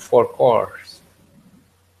 using 4 cores.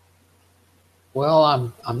 Well,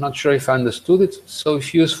 I'm not sure if I understood it. So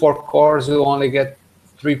if you use 4 cores, you only get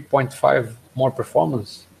 3.5 more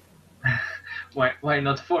performance. Why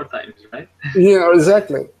not 4 times, right? Yeah,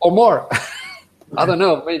 exactly, or more. I don't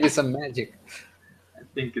know, maybe some magic. I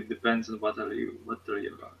think it depends on what are you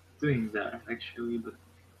doing there actually, but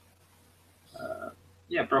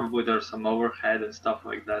yeah, probably there's some overhead and stuff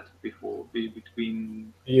like that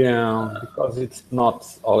between. Yeah, because it's not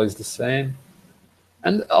always the same.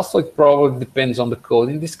 And also it probably depends on the code.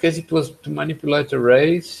 In this case, it was to manipulate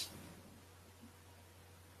arrays.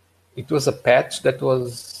 It was a patch that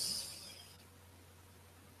was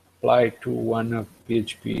applied to one of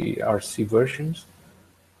PHP RC versions.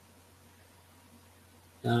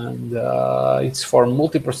 And it's for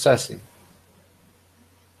multiprocessing.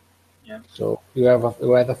 Yeah. So you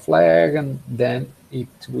add a flag, and then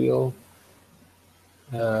it will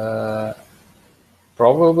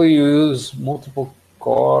probably use multiple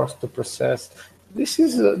cores to process. This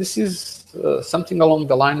is something along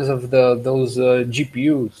the lines of those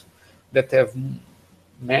GPUs that have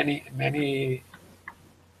many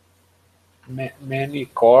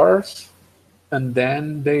cores, and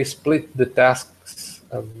then they split the tasks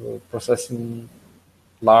of processing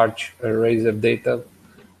large arrays of data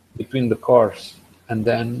between the cores, and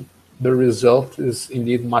then the result is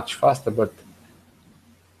indeed much faster. But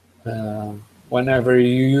whenever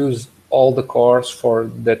you use all the cores for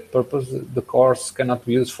that purpose, the cores cannot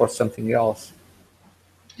be used for something else.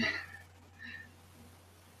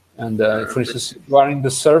 And for instance, if you are in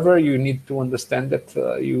the server, you need to understand that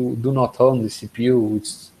you do not own the CPU, which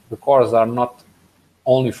the cores are not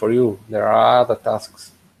only for you. There are other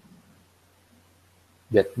tasks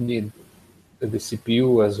that need the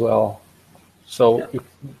CPU as well. So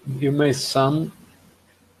you may sum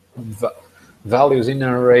values in an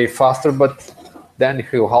array faster, but then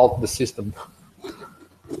you halt the system.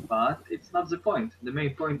 But it's not the point. The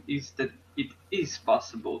main point is that it is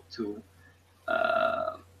possible to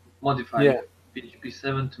modify PHP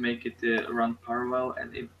 7 to make it run parallel,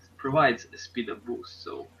 and it provides a speed up boost.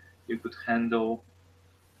 So you could handle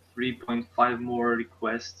 3.5 more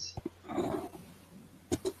requests.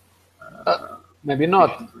 Maybe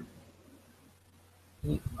not.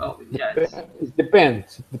 Oh, yeah, it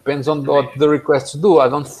depends. It depends on what the requests do. I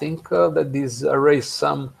don't think that these array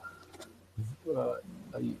sum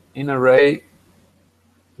in array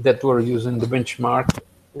that we're using the benchmark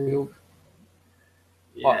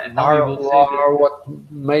are what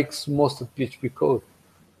makes most of PHP code.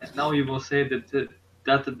 And now you will say that the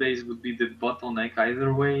database would be the bottleneck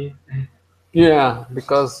either way. Yeah,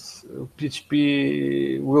 because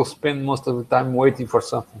PHP will spend most of the time waiting for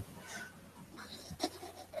something.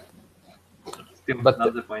 Still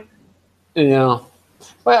not the point. Yeah.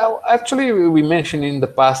 Well, actually, we mentioned in the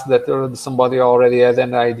past that somebody already had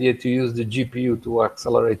an idea to use the GPU to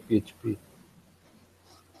accelerate PHP.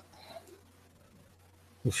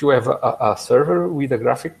 If you have a server with a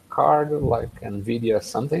graphic card like NVIDIA or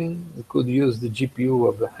something, you could use the GPU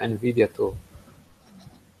of the NVIDIA to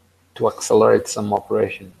accelerate some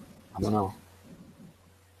operation. I don't know.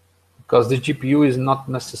 Because the GPU is not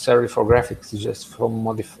necessary for graphics, it's just for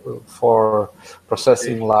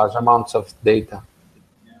processing large amounts of data.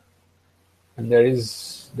 Yeah. And there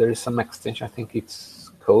is some extension, I think it's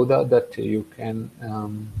Coda, that you can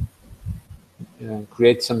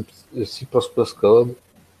create some C++ code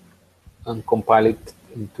and compile it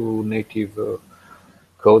into native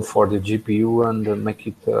code for the GPU and make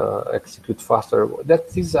it execute faster.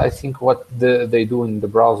 That is, I think, what they do in the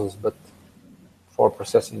browsers, but for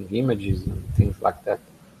processing images and things like that.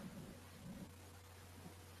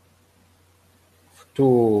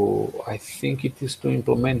 I think it is to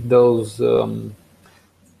implement those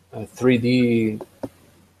 3D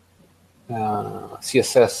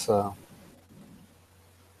CSS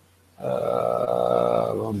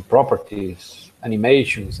properties,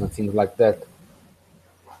 animations, and things like that.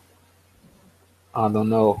 I don't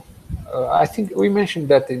know. I think we mentioned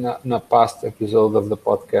that in a past episode of the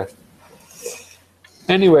podcast.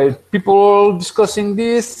 Anyway, people were discussing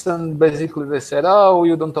this, and basically they said, oh,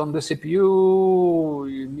 you don't own the CPU.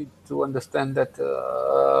 You need to understand that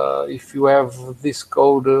if you have this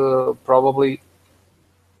code, probably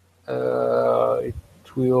it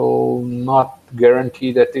will not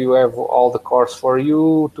guarantee that you have all the cores for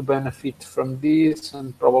you to benefit from this,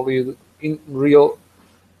 and probably in real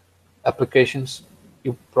applications,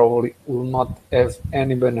 you probably will not have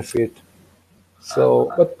any benefit.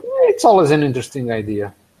 So, but it's always an interesting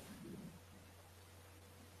idea.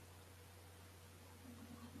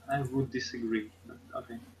 I would disagree, but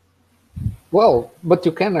okay. Well, but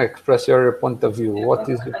you can express your point of view. Yeah,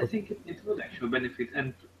 I think it would actually benefit,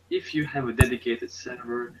 and if you have a dedicated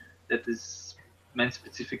server that is meant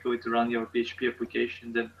specifically to run your PHP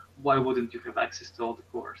application, then why wouldn't you have access to all the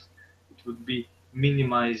cores? It would be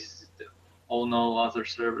minimized on all other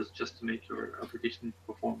servers just to make your application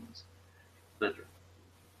performance better.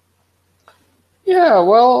 Yeah,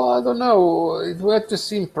 well, I don't know. We have to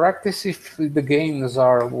see in practice if the gains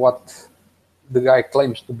are what the guy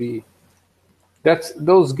claims to be.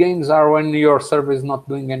 Those gains are when your server is not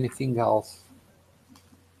doing anything else.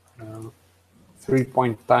 3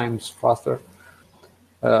 times faster.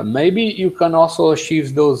 Maybe you can also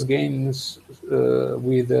achieve those gains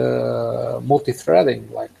with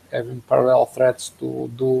multi-threading, like having parallel threads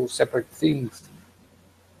to do separate things.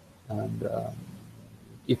 And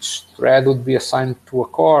each thread would be assigned to a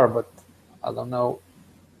core, but I don't know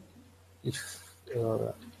if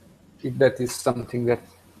that is something that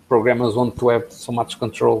programmers want to have so much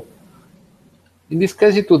control. In this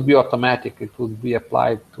case, it would be automatic. It would be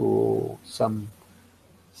applied to some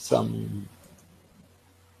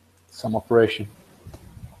operation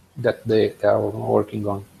that they are working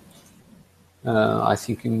on. I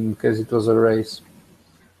think in case it was arrays.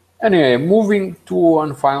 Anyway, moving to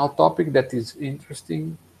one final topic that is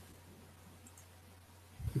interesting.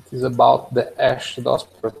 It is about the HashDOS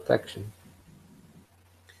protection.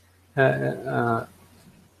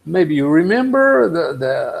 Maybe you remember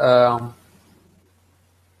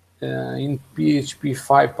in PHP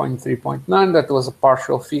 5.3.9 that was a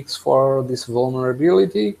partial fix for this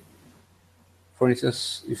vulnerability. For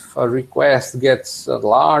instance, if a request gets a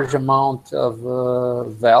large amount of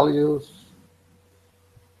values,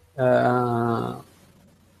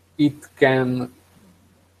 it can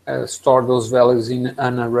store those values in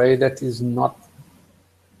an array that is not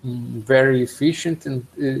very efficient, and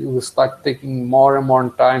it will start taking more and more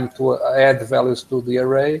time to add values to the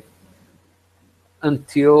array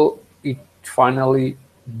until it finally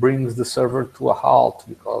brings the server to a halt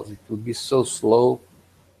because it will be so slow.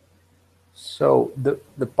 So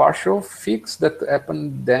the partial fix that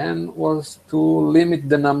happened then was to limit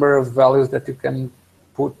the number of values that you can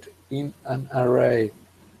put in an array.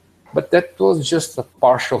 But that was just a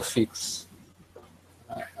partial fix.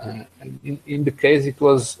 In the case, it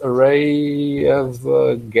was array of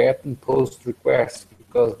get and post requests,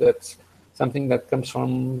 because that's something that comes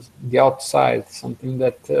from the outside, something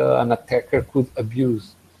that an attacker could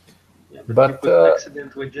abuse. Yeah, but you could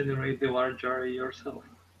accidentally generate the large array yourself.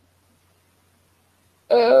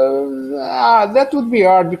 That would be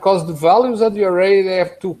hard, because the values of the array, they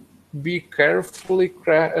have to be carefully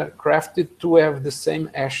crafted to have the same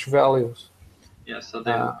hash values. Yeah, so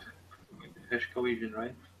they would hash collision,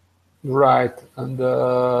 right? Right, and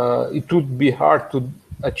it would be hard to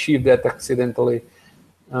achieve that accidentally.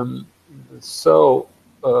 But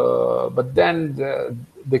then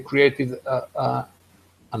they created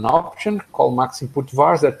an option called max input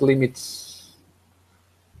vars that limits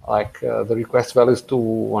like the request values to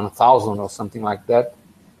 1,000 or something like that,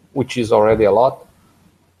 which is already a lot.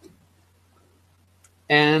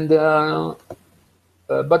 And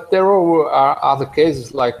but there are other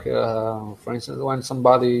cases, like for instance, when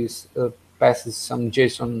somebody passes some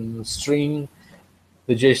JSON string,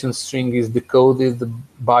 the JSON string is decoded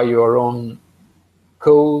by your own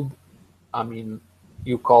code. I mean,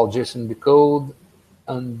 you call JSON decode,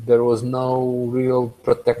 and there was no real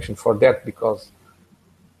protection for that, because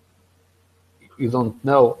you don't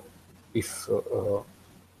know if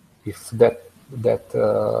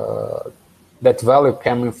that value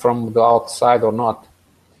coming from the outside or not.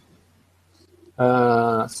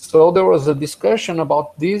 So there was a discussion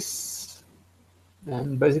about this,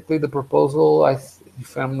 and basically the proposal,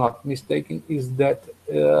 if I'm not mistaken, is that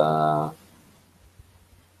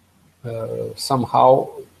somehow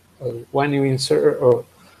when you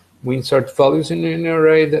we insert values in an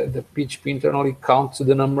array, the PHP internally counts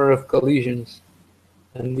the number of collisions,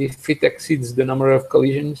 and if it exceeds the number of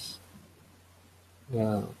collisions,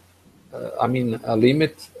 I mean a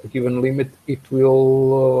given limit, it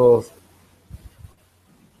will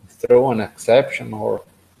throw an exception or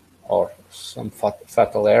some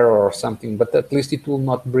fatal error or something, but at least it will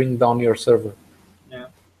not bring down your server. Yeah.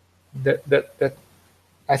 That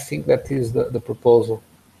I think that is the proposal.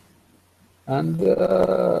 And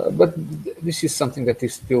but this is something that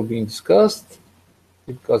is still being discussed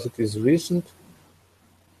because it is recent.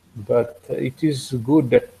 But it is good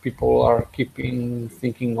that people are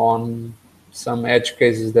thinking on some edge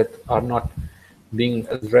cases that are not being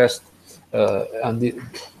addressed and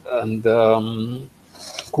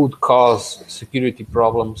could cause security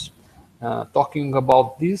problems. Talking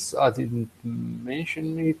about this, I didn't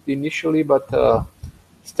mention it initially, but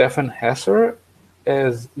Stefan Hesser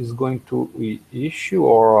is going to issue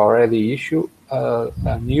or already issue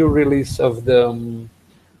a new release of the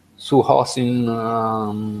Sosins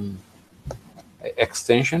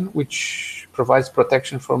extension, which provides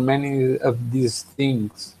protection for many of these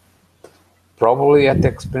things, probably at the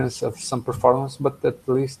expense of some performance, but at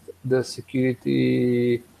least the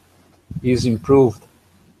security is improved.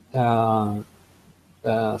 So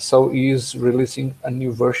he is releasing a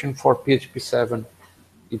new version for PHP 7.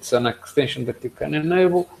 It's an extension that you can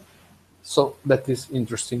enable, so that is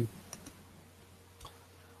interesting.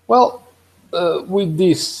 Well, with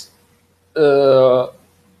this,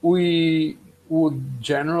 we would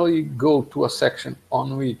generally go to a section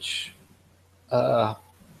on which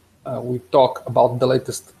we talk about the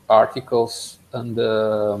latest articles and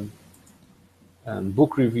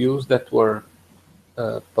book reviews that were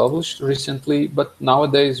published recently, but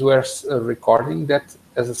nowadays we're recording that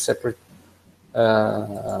as a separate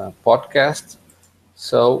podcast.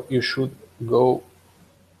 So you should go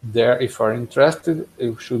there if you are interested.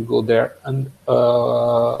 You should go there and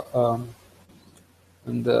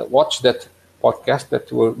watch that podcast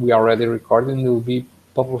that we are already recording. It will be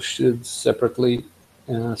published separately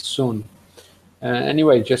soon.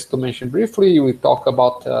 Anyway, just to mention briefly, we talk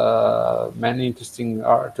about many interesting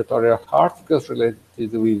tutorial articles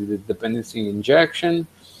related with the dependency injection,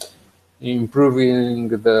 improving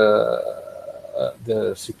the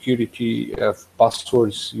security of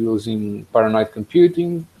passwords using paranoid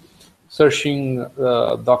computing, searching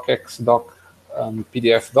docx,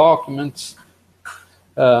 PDF documents,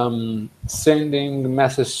 sending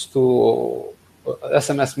messages to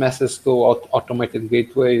SMS messages to automated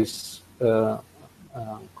gateways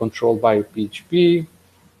controlled by PHP,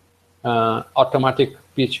 automatic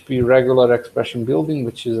PHP regular expression building,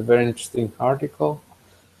 which is a very interesting article.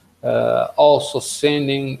 Also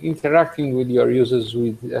interacting with your users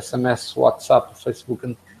with SMS, WhatsApp, Facebook,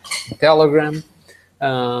 and Telegram.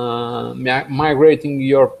 Migrating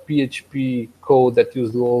your PHP code that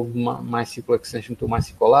uses the old MySQL extension to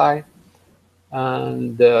MySQLi.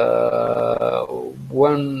 And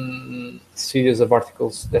one series of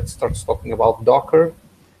articles that starts talking about Docker.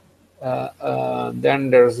 Then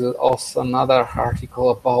there's also another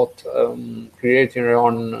article about creating your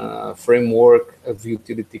own framework of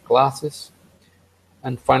utility classes.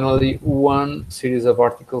 And finally, one series of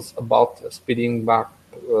articles about speeding back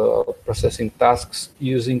processing tasks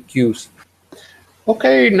using queues.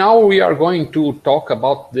 Okay, now we are going to talk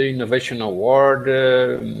about the Innovation Award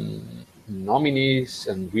nominees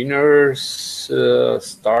and winners,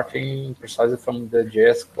 starting precisely from the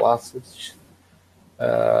JS classes.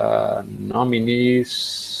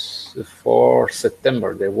 Nominees for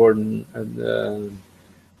September. They were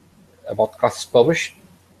about classes published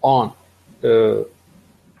on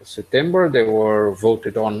September. They were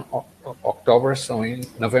voted on October, so in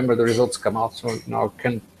November the results come out, so now I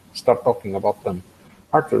can start talking about them.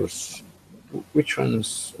 Arturs, which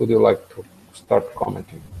ones would you like to start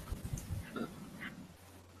commenting?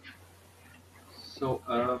 So,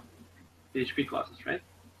 PHP classes, right?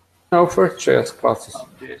 No, first JS classes. Oh,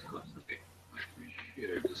 JS classes, okay. Let me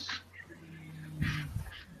share the screen.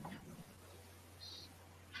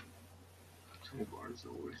 Toolbars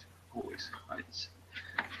always hides.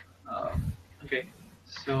 Okay,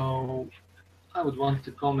 so I would want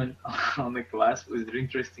to comment on a class with an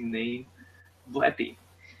interesting name, Bleppy.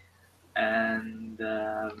 And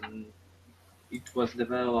it was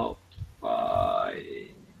developed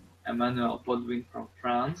by Manuel from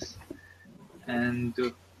France. And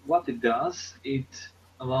what it does, it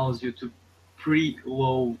allows you to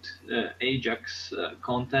preload Ajax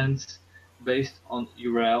contents based on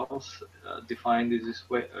URLs defined in this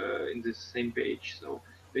way in the same page. So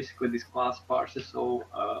basically, this class parses all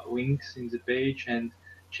links in the page and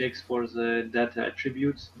checks for the data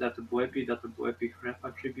attributes, data Bleppy ref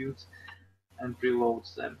attributes, and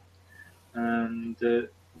preloads them. And the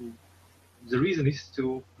reason is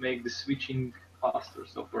to make the switching faster.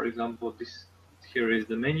 So, for example, here is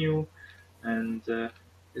the menu, and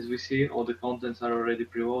as we see, all the contents are already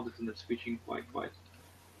preloaded and it's switching quite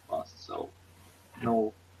fast. So,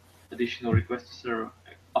 no additional request to serve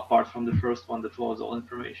apart from the first one that loads all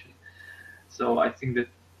information. So, I think that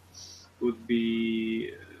would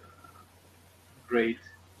be a great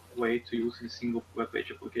way to use in single web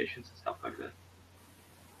page applications and stuff like that.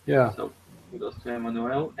 Yeah. So kudos to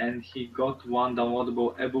Manuel, and he got one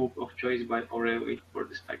downloadable ebook of choice by Aurelie for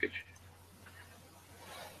this package.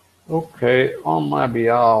 Okay, on my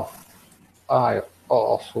behalf, I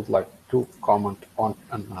also would like to comment on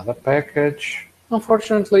another package.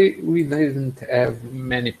 Unfortunately, we didn't have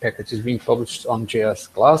many packages being published on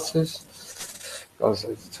JS classes because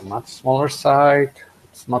it's a much smaller site.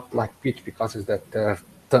 It's not like PHP classes that there are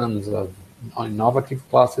tons of innovative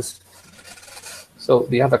classes. So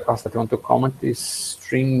the other class that I want to comment is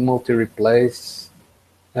string multi-replace.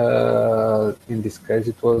 In this case,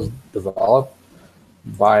 it was developed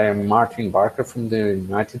by Martin Barker from the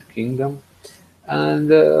United Kingdom. And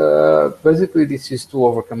basically, this is to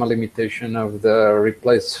overcome a limitation of the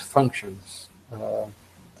replace functions.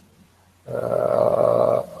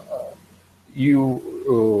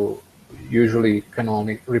 You usually can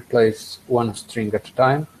only replace one string at a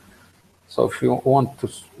time. So if you want to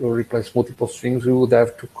replace multiple strings, you would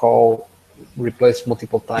have to call replace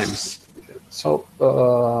multiple times. So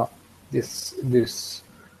how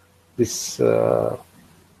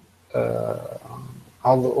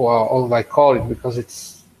I call it, because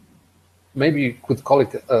it's, maybe you could call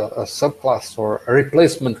it a subclass or a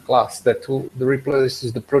replacement class that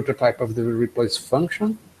replaces the prototype of the replace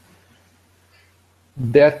function,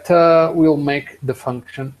 that will make the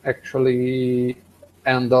function actually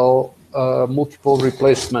handle multiple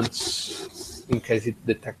replacements in case it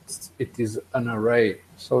detects it is an array.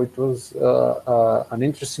 So it was an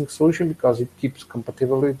interesting solution because it keeps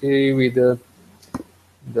compatibility with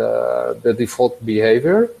the default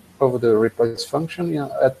behavior of the replace function. You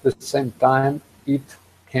know, at the same time, it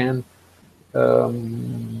can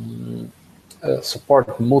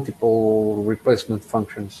support multiple replacement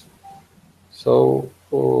functions. So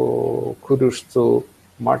kudos to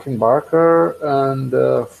Martin Barker, and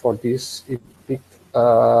for this it picked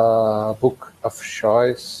a book of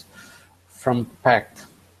choice from Pact.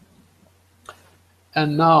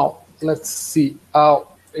 And now let's see how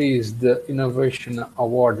is the Innovation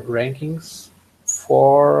Award rankings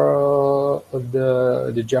for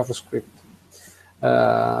the JavaScript.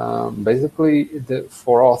 Basically,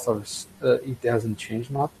 for authors, it hasn't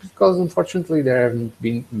changed much because unfortunately there haven't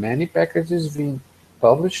been many packages being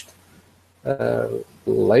published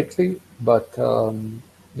lately. But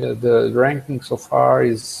the ranking so far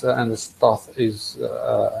is Anders Toth is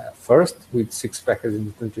first with 6 packages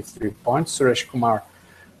and 23 points. Suresh Kumar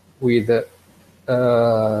with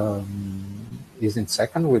is in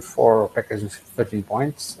second with 4 packages and 13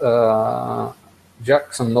 points.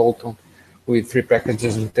 Jackson Knowlton with 3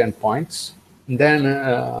 packages and 10 points. And then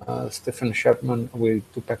Stephen Chapman with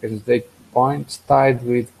 2 packages and 8 points, tied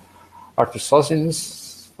with Arturs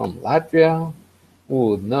Sosins from Latvia, who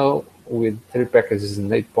would know, with 3 packages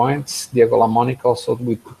and 8 points. Diego Lamonic also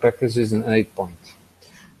with 2 packages and 8 points.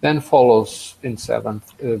 Then follows in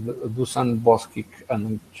 7th Dusan Boskic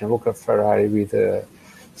and Gianluca Ferrari with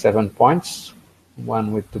 7 points,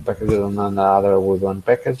 one with 2 packages and another with 1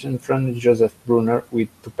 package. And friend Joseph Brunner with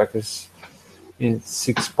 2 packages in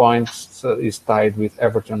 6 points is tied with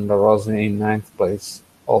Everton La Rosa in 9th place,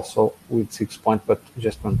 also with 6 points, but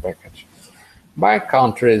just 1 package. By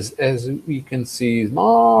countries, as we can see, is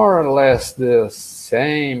more or less the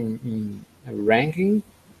same ranking,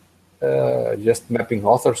 just mapping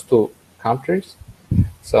authors to countries.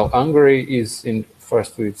 So Hungary is in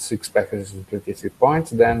first with 6 packages and 23 points,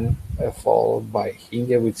 then followed by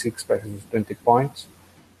India with 6 packages and 20 points.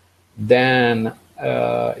 Then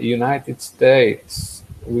United States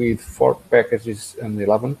with 4 packages and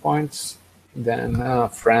 11 points. Then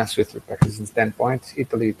France with 3 packages and 10 points.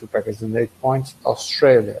 Italy 2 packages and 8 points.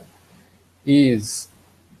 Australia is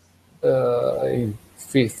in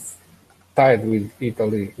 5th, tied with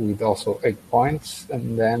Italy with also 8 points.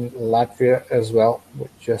 And then Latvia as well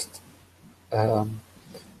with just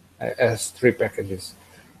has 3 packages.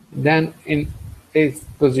 Then in 8th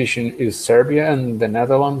position is Serbia and the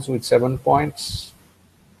Netherlands with 7 points.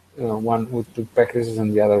 One with 2 packages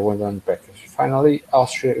and the other with 1 package. Finally,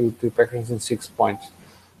 Austria with 2 packages and 6 points.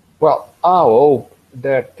 Well, I hope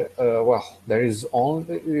that there is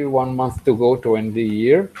only 1 month to go to end the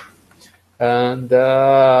year, and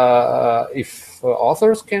if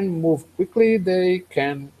authors can move quickly, they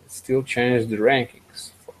can still change the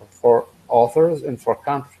rankings for authors and for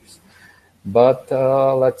countries. But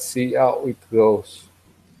let's see how it goes.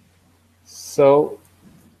 So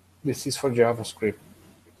this is for JavaScript.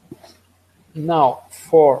 Now,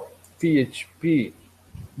 for PHP,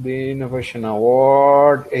 the Innovation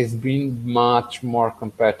Award has been much more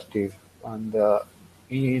competitive. And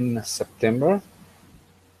in September,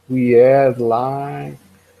 we had like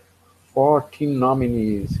 14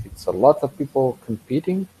 nominees. It's a lot of people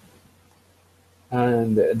competing.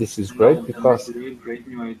 And this is great because... Great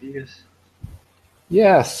new ideas.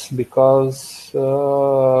 Yes, because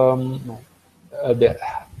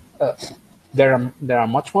there are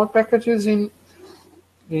much more packages in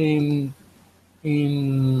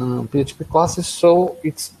PHP classes, so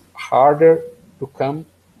it's harder to come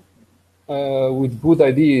with good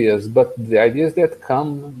ideas. But the ideas that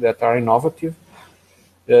come that are innovative,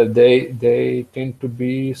 they tend to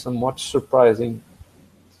be somewhat surprising.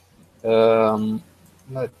 Let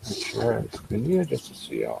me share the screen here just to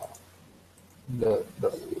see the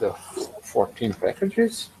 14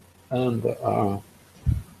 packages, and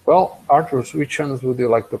Well, Arturs, which ones would you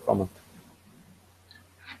like to comment?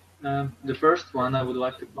 The first one I would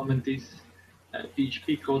like to comment is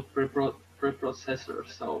PHP code preprocessor.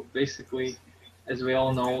 So basically, as we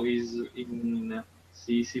all know, is in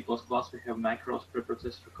C, C++, we have macros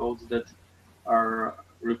preprocessor codes that are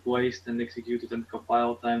replaced and executed in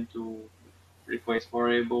compile time to replace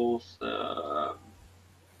variables,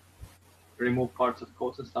 remove parts of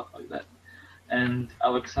codes and stuff like that. And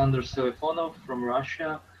Alexander Selefonov from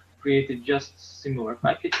Russia created just similar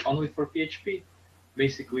package only for PHP.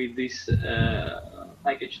 Basically, this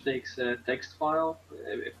package takes a text file,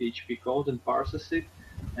 a PHP code, and parses it,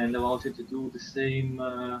 and allows you to do the same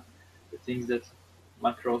things that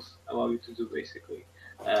macros allow you to do. Basically,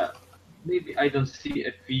 maybe I don't see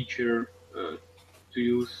a feature to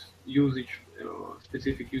use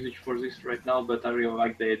specific usage for this right now, but I really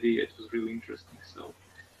like the idea. It was really interesting. So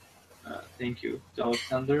thank you to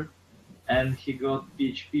Alexander. And he got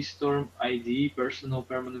PHP Storm ID personal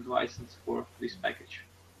permanent license for this package.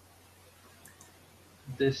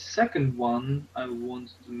 The second one I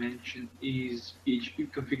want to mention is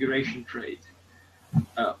PHP configuration trait.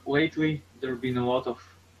 Lately, there have been a lot of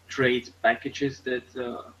trait packages that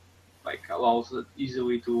like allows it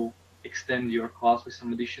easily to extend your class with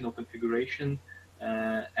some additional configuration,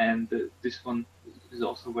 and this one is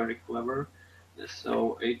also very clever.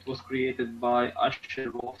 So it was created by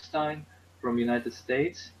Asher Wolfstein from United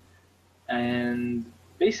States, and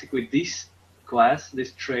basically this class,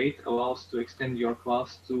 this trait, allows to extend your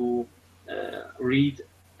class to read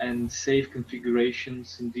and save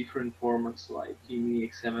configurations in different formats like INI,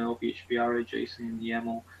 XML, PHP, array, JSON, and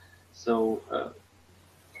YAML. So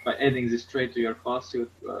by adding this trait to your class, you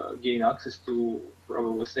gain access to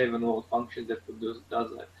probably save and load functions that does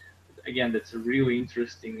that. Again, that's a really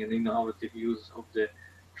interesting and innovative use of the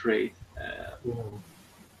trait.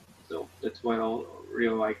 So that's why I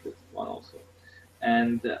really like that one also.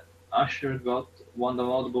 And Asher got one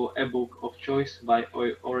downloadable ebook of choice by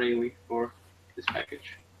O'Reilly for this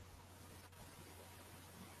package.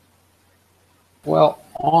 Well,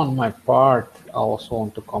 on my part, I also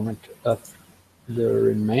want to comment that the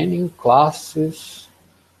remaining classes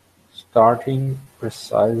starting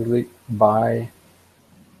precisely by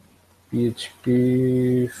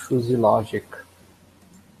PHP FuzzyLogic,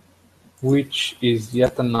 which is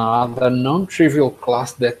yet another non-trivial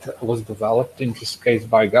class that was developed in this case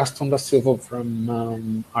by Gaston da Silva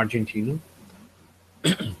from Argentina.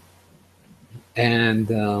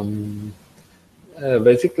 And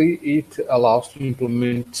basically it allows to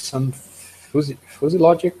implement some fuzzy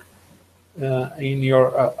logic in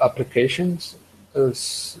your applications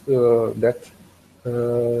that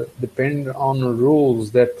depend on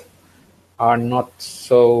rules that are not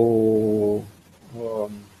so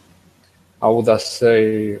how would I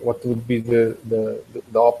say, what would be the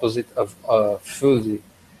opposite of fuzzy?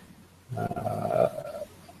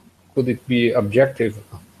 Could it be objective?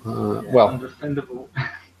 Yeah, well, understandable.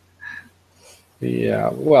 Yeah,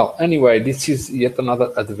 well, anyway, this is yet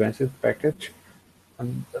another advanced package,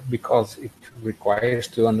 and because it requires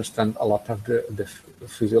to understand a lot of the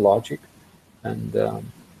physiologic, and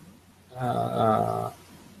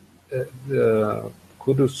the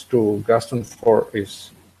kudos to Gaston for his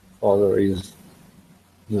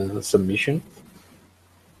submission.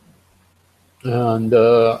 And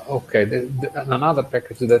okay, another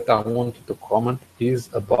package that I wanted to comment is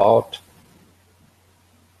about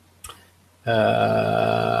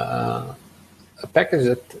a package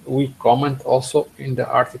that we comment also in the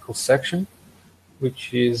article section,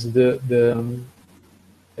 which is the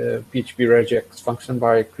PHP regex function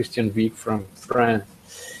by Christian Vieg from France.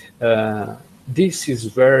 This is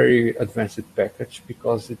very advanced package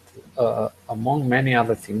because it, among many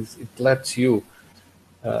other things, it lets you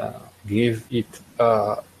give it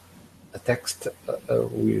a text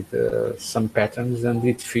with some patterns, and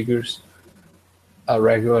it figures a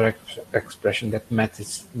regular expression that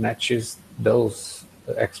matches those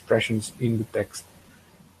expressions in the text.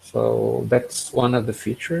 So that's one of the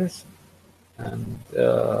features, and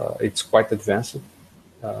it's quite advanced.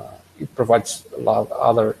 It provides a lot of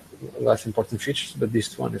other less important features, but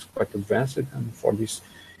this one is quite advanced, and for this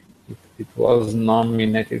it was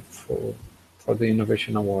nominated for the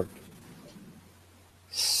Innovation Award.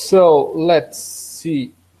 So let's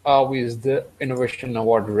see how is the Innovation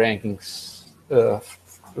Award rankings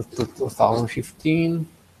 2015,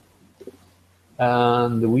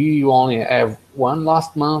 and we only have one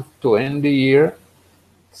last month to end the year,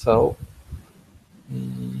 so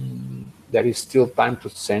there is still time to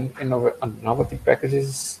send innovative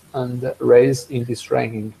packages and raise in this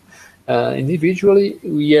ranking. Individually,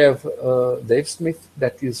 we have Dave Smith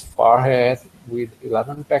that is far ahead with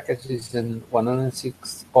 11 packages and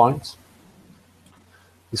 106 points.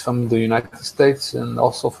 Is from the United States, and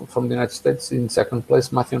also from the United States in second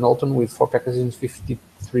place, Matthew Knowlton with 4 packages and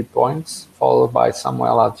 53 points, followed by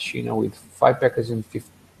Samuel Adeshina with 5 packages and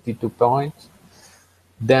 52 points.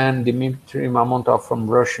 Then Dmitry Mamontov from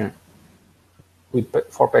Russia with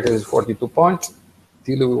 4 packages and 42 points.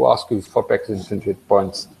 Tilo Iwaski with 4 packages and 28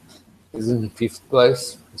 points is in 5th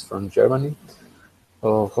place. It's from Germany.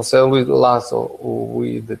 Jose Luis Lazo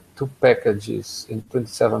with 2 packages and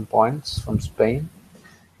 27 points from Spain.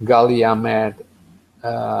 Gali Ahmed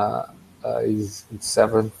is in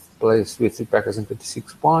 7th place with 3 packages and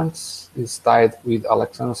 26 points. Is tied with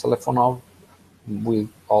Alexander Selefonov with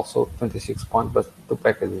also 26 points, but 2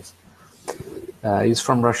 packages. He's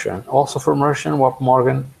from Russia. Also from Russia, Wap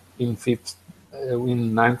Morgan in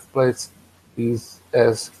 9th place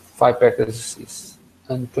has 5 packages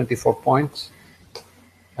and 24 points.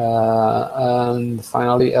 And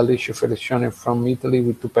finally, Alicia Feliciani from Italy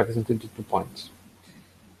with 2 packages and 22 points.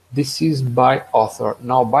 This is by author.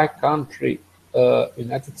 Now, by country,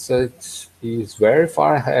 United States is very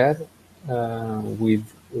far ahead with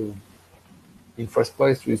in first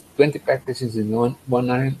place with 20 packages in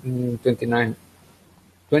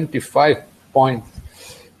 25 points.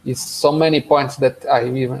 It's so many points that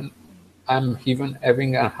I'm even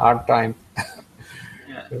having a hard time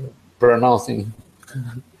pronouncing.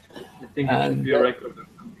 I think it should be a record or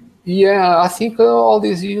something. Yeah, I think all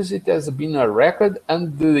these years it has been a record,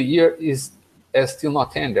 and the year has still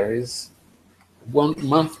not ended. There is 1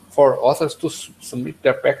 month for authors to submit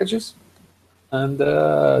their packages, and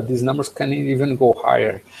these numbers can even go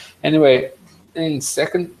higher. Anyway, in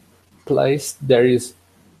second place there is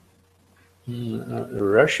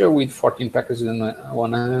Russia with 14 packages and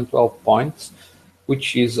 112 points,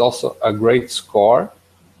 which is also a great score.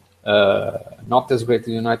 Not as great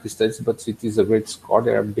in the United States, but it is a great score.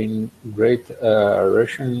 There have been great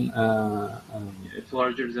Russian. It's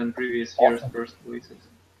larger than previous year's first places.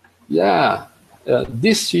 Yeah,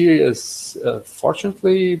 this year is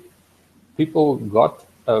fortunately people got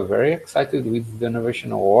very excited with the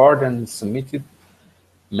Innovation Award and submitted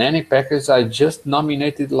many packages. I just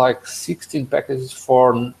nominated like 16 packages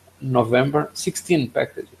for November. 16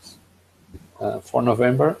 packages for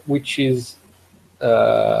November, which is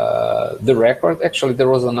the record. Actually, there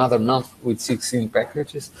was another month with 16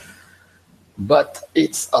 packages, but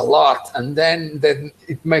it's a lot, and then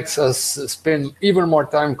it makes us spend even more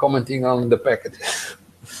time commenting on the packages.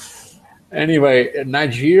 Anyway,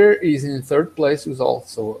 Nigeria is in third place with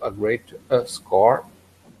also a great score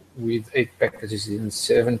with 8 packages and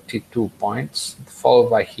 72 points, followed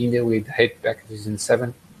by India with 8 packages and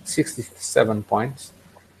 67 points.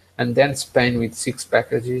 And then Spain with 6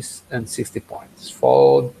 packages and 60 points,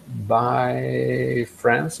 followed by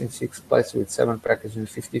France in 6th place with 7 packages and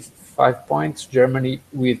 55 points, Germany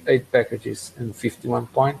with 8 packages and 51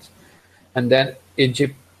 points, and then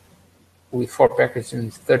Egypt with 4 packages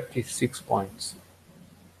and 36 points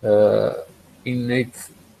in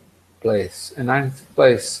 8th place. In 9th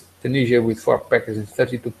place, Tunisia with 4 packages and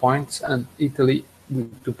 32 points, and Italy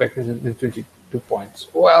with 2 packages and 22 points.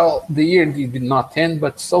 Well, the year did not end,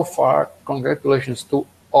 but so far, congratulations to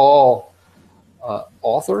all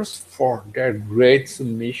authors for their great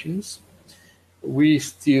submissions. We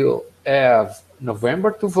still have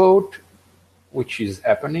November to vote, which is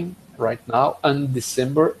happening right now, and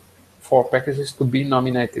December for packages to be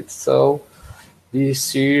nominated. So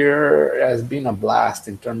this year has been a blast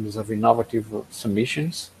in terms of innovative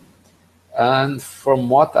submissions. And from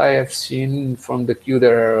what I have seen from the queue,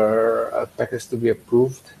 there are packages to be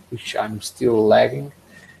approved, which I'm still lagging.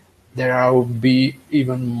 There will be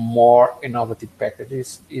even more innovative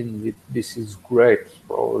packages. This is great.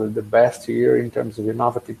 Probably the best year in terms of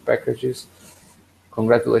innovative packages.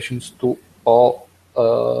 Congratulations to all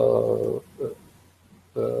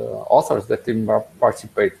authors that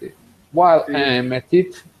participated. While I am at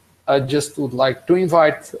it, I just would like to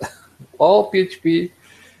invite all PHP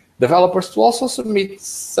developers to also submit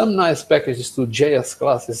some nice packages to JS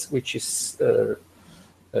classes, which is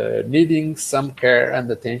needing some care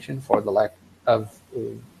and attention for the lack of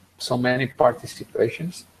so many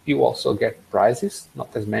participations. You also get prizes,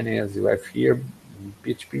 not as many as you have here in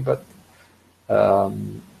PHP, but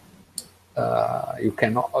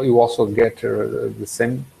you also get the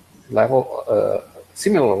same level,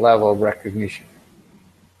 similar level of recognition.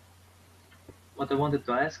 What I wanted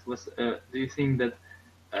to ask was, do you think that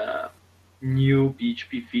new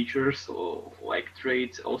PHP features or like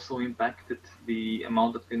traits also impacted the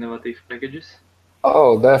amount of innovative packages?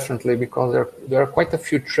 Oh, definitely, because there are quite a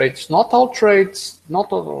few traits. Not all traits,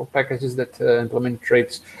 not all packages that implement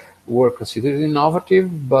traits were considered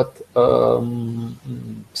innovative, but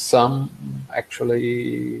some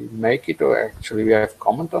actually make it, or actually we have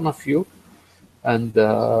comment on a few, and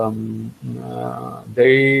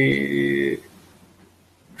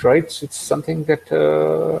traits, it's something that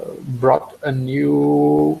brought a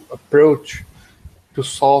new approach to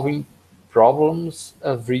solving problems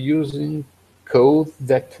of reusing code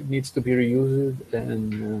that needs to be reused,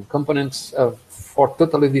 and components for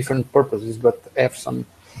totally different purposes, but have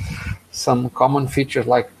some common features,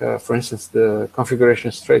 like for instance the configuration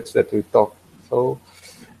traits that we talked. So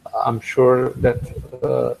I'm sure that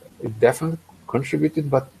it definitely contributed,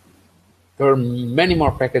 but there are many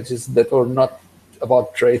more packages that are not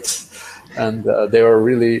about traits, and they are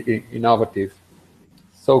really innovative.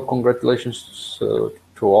 So congratulations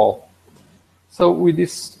to all. So with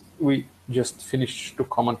this, we just finished to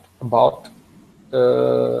comment about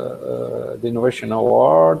the Innovation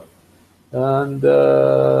Award, and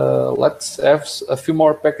let's have a few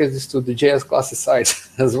more packages to the JS classes side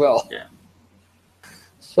as well. Yeah.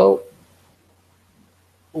 So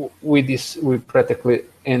with this, we practically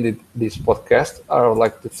ended this podcast. I would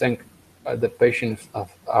like to thank the patience of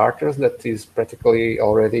Arturs, that is practically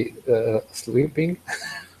already sleeping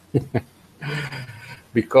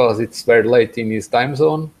because it's very late in his time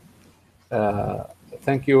zone.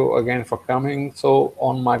 Thank you again for coming. So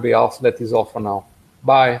on my behalf, that is all for now.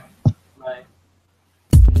 Bye.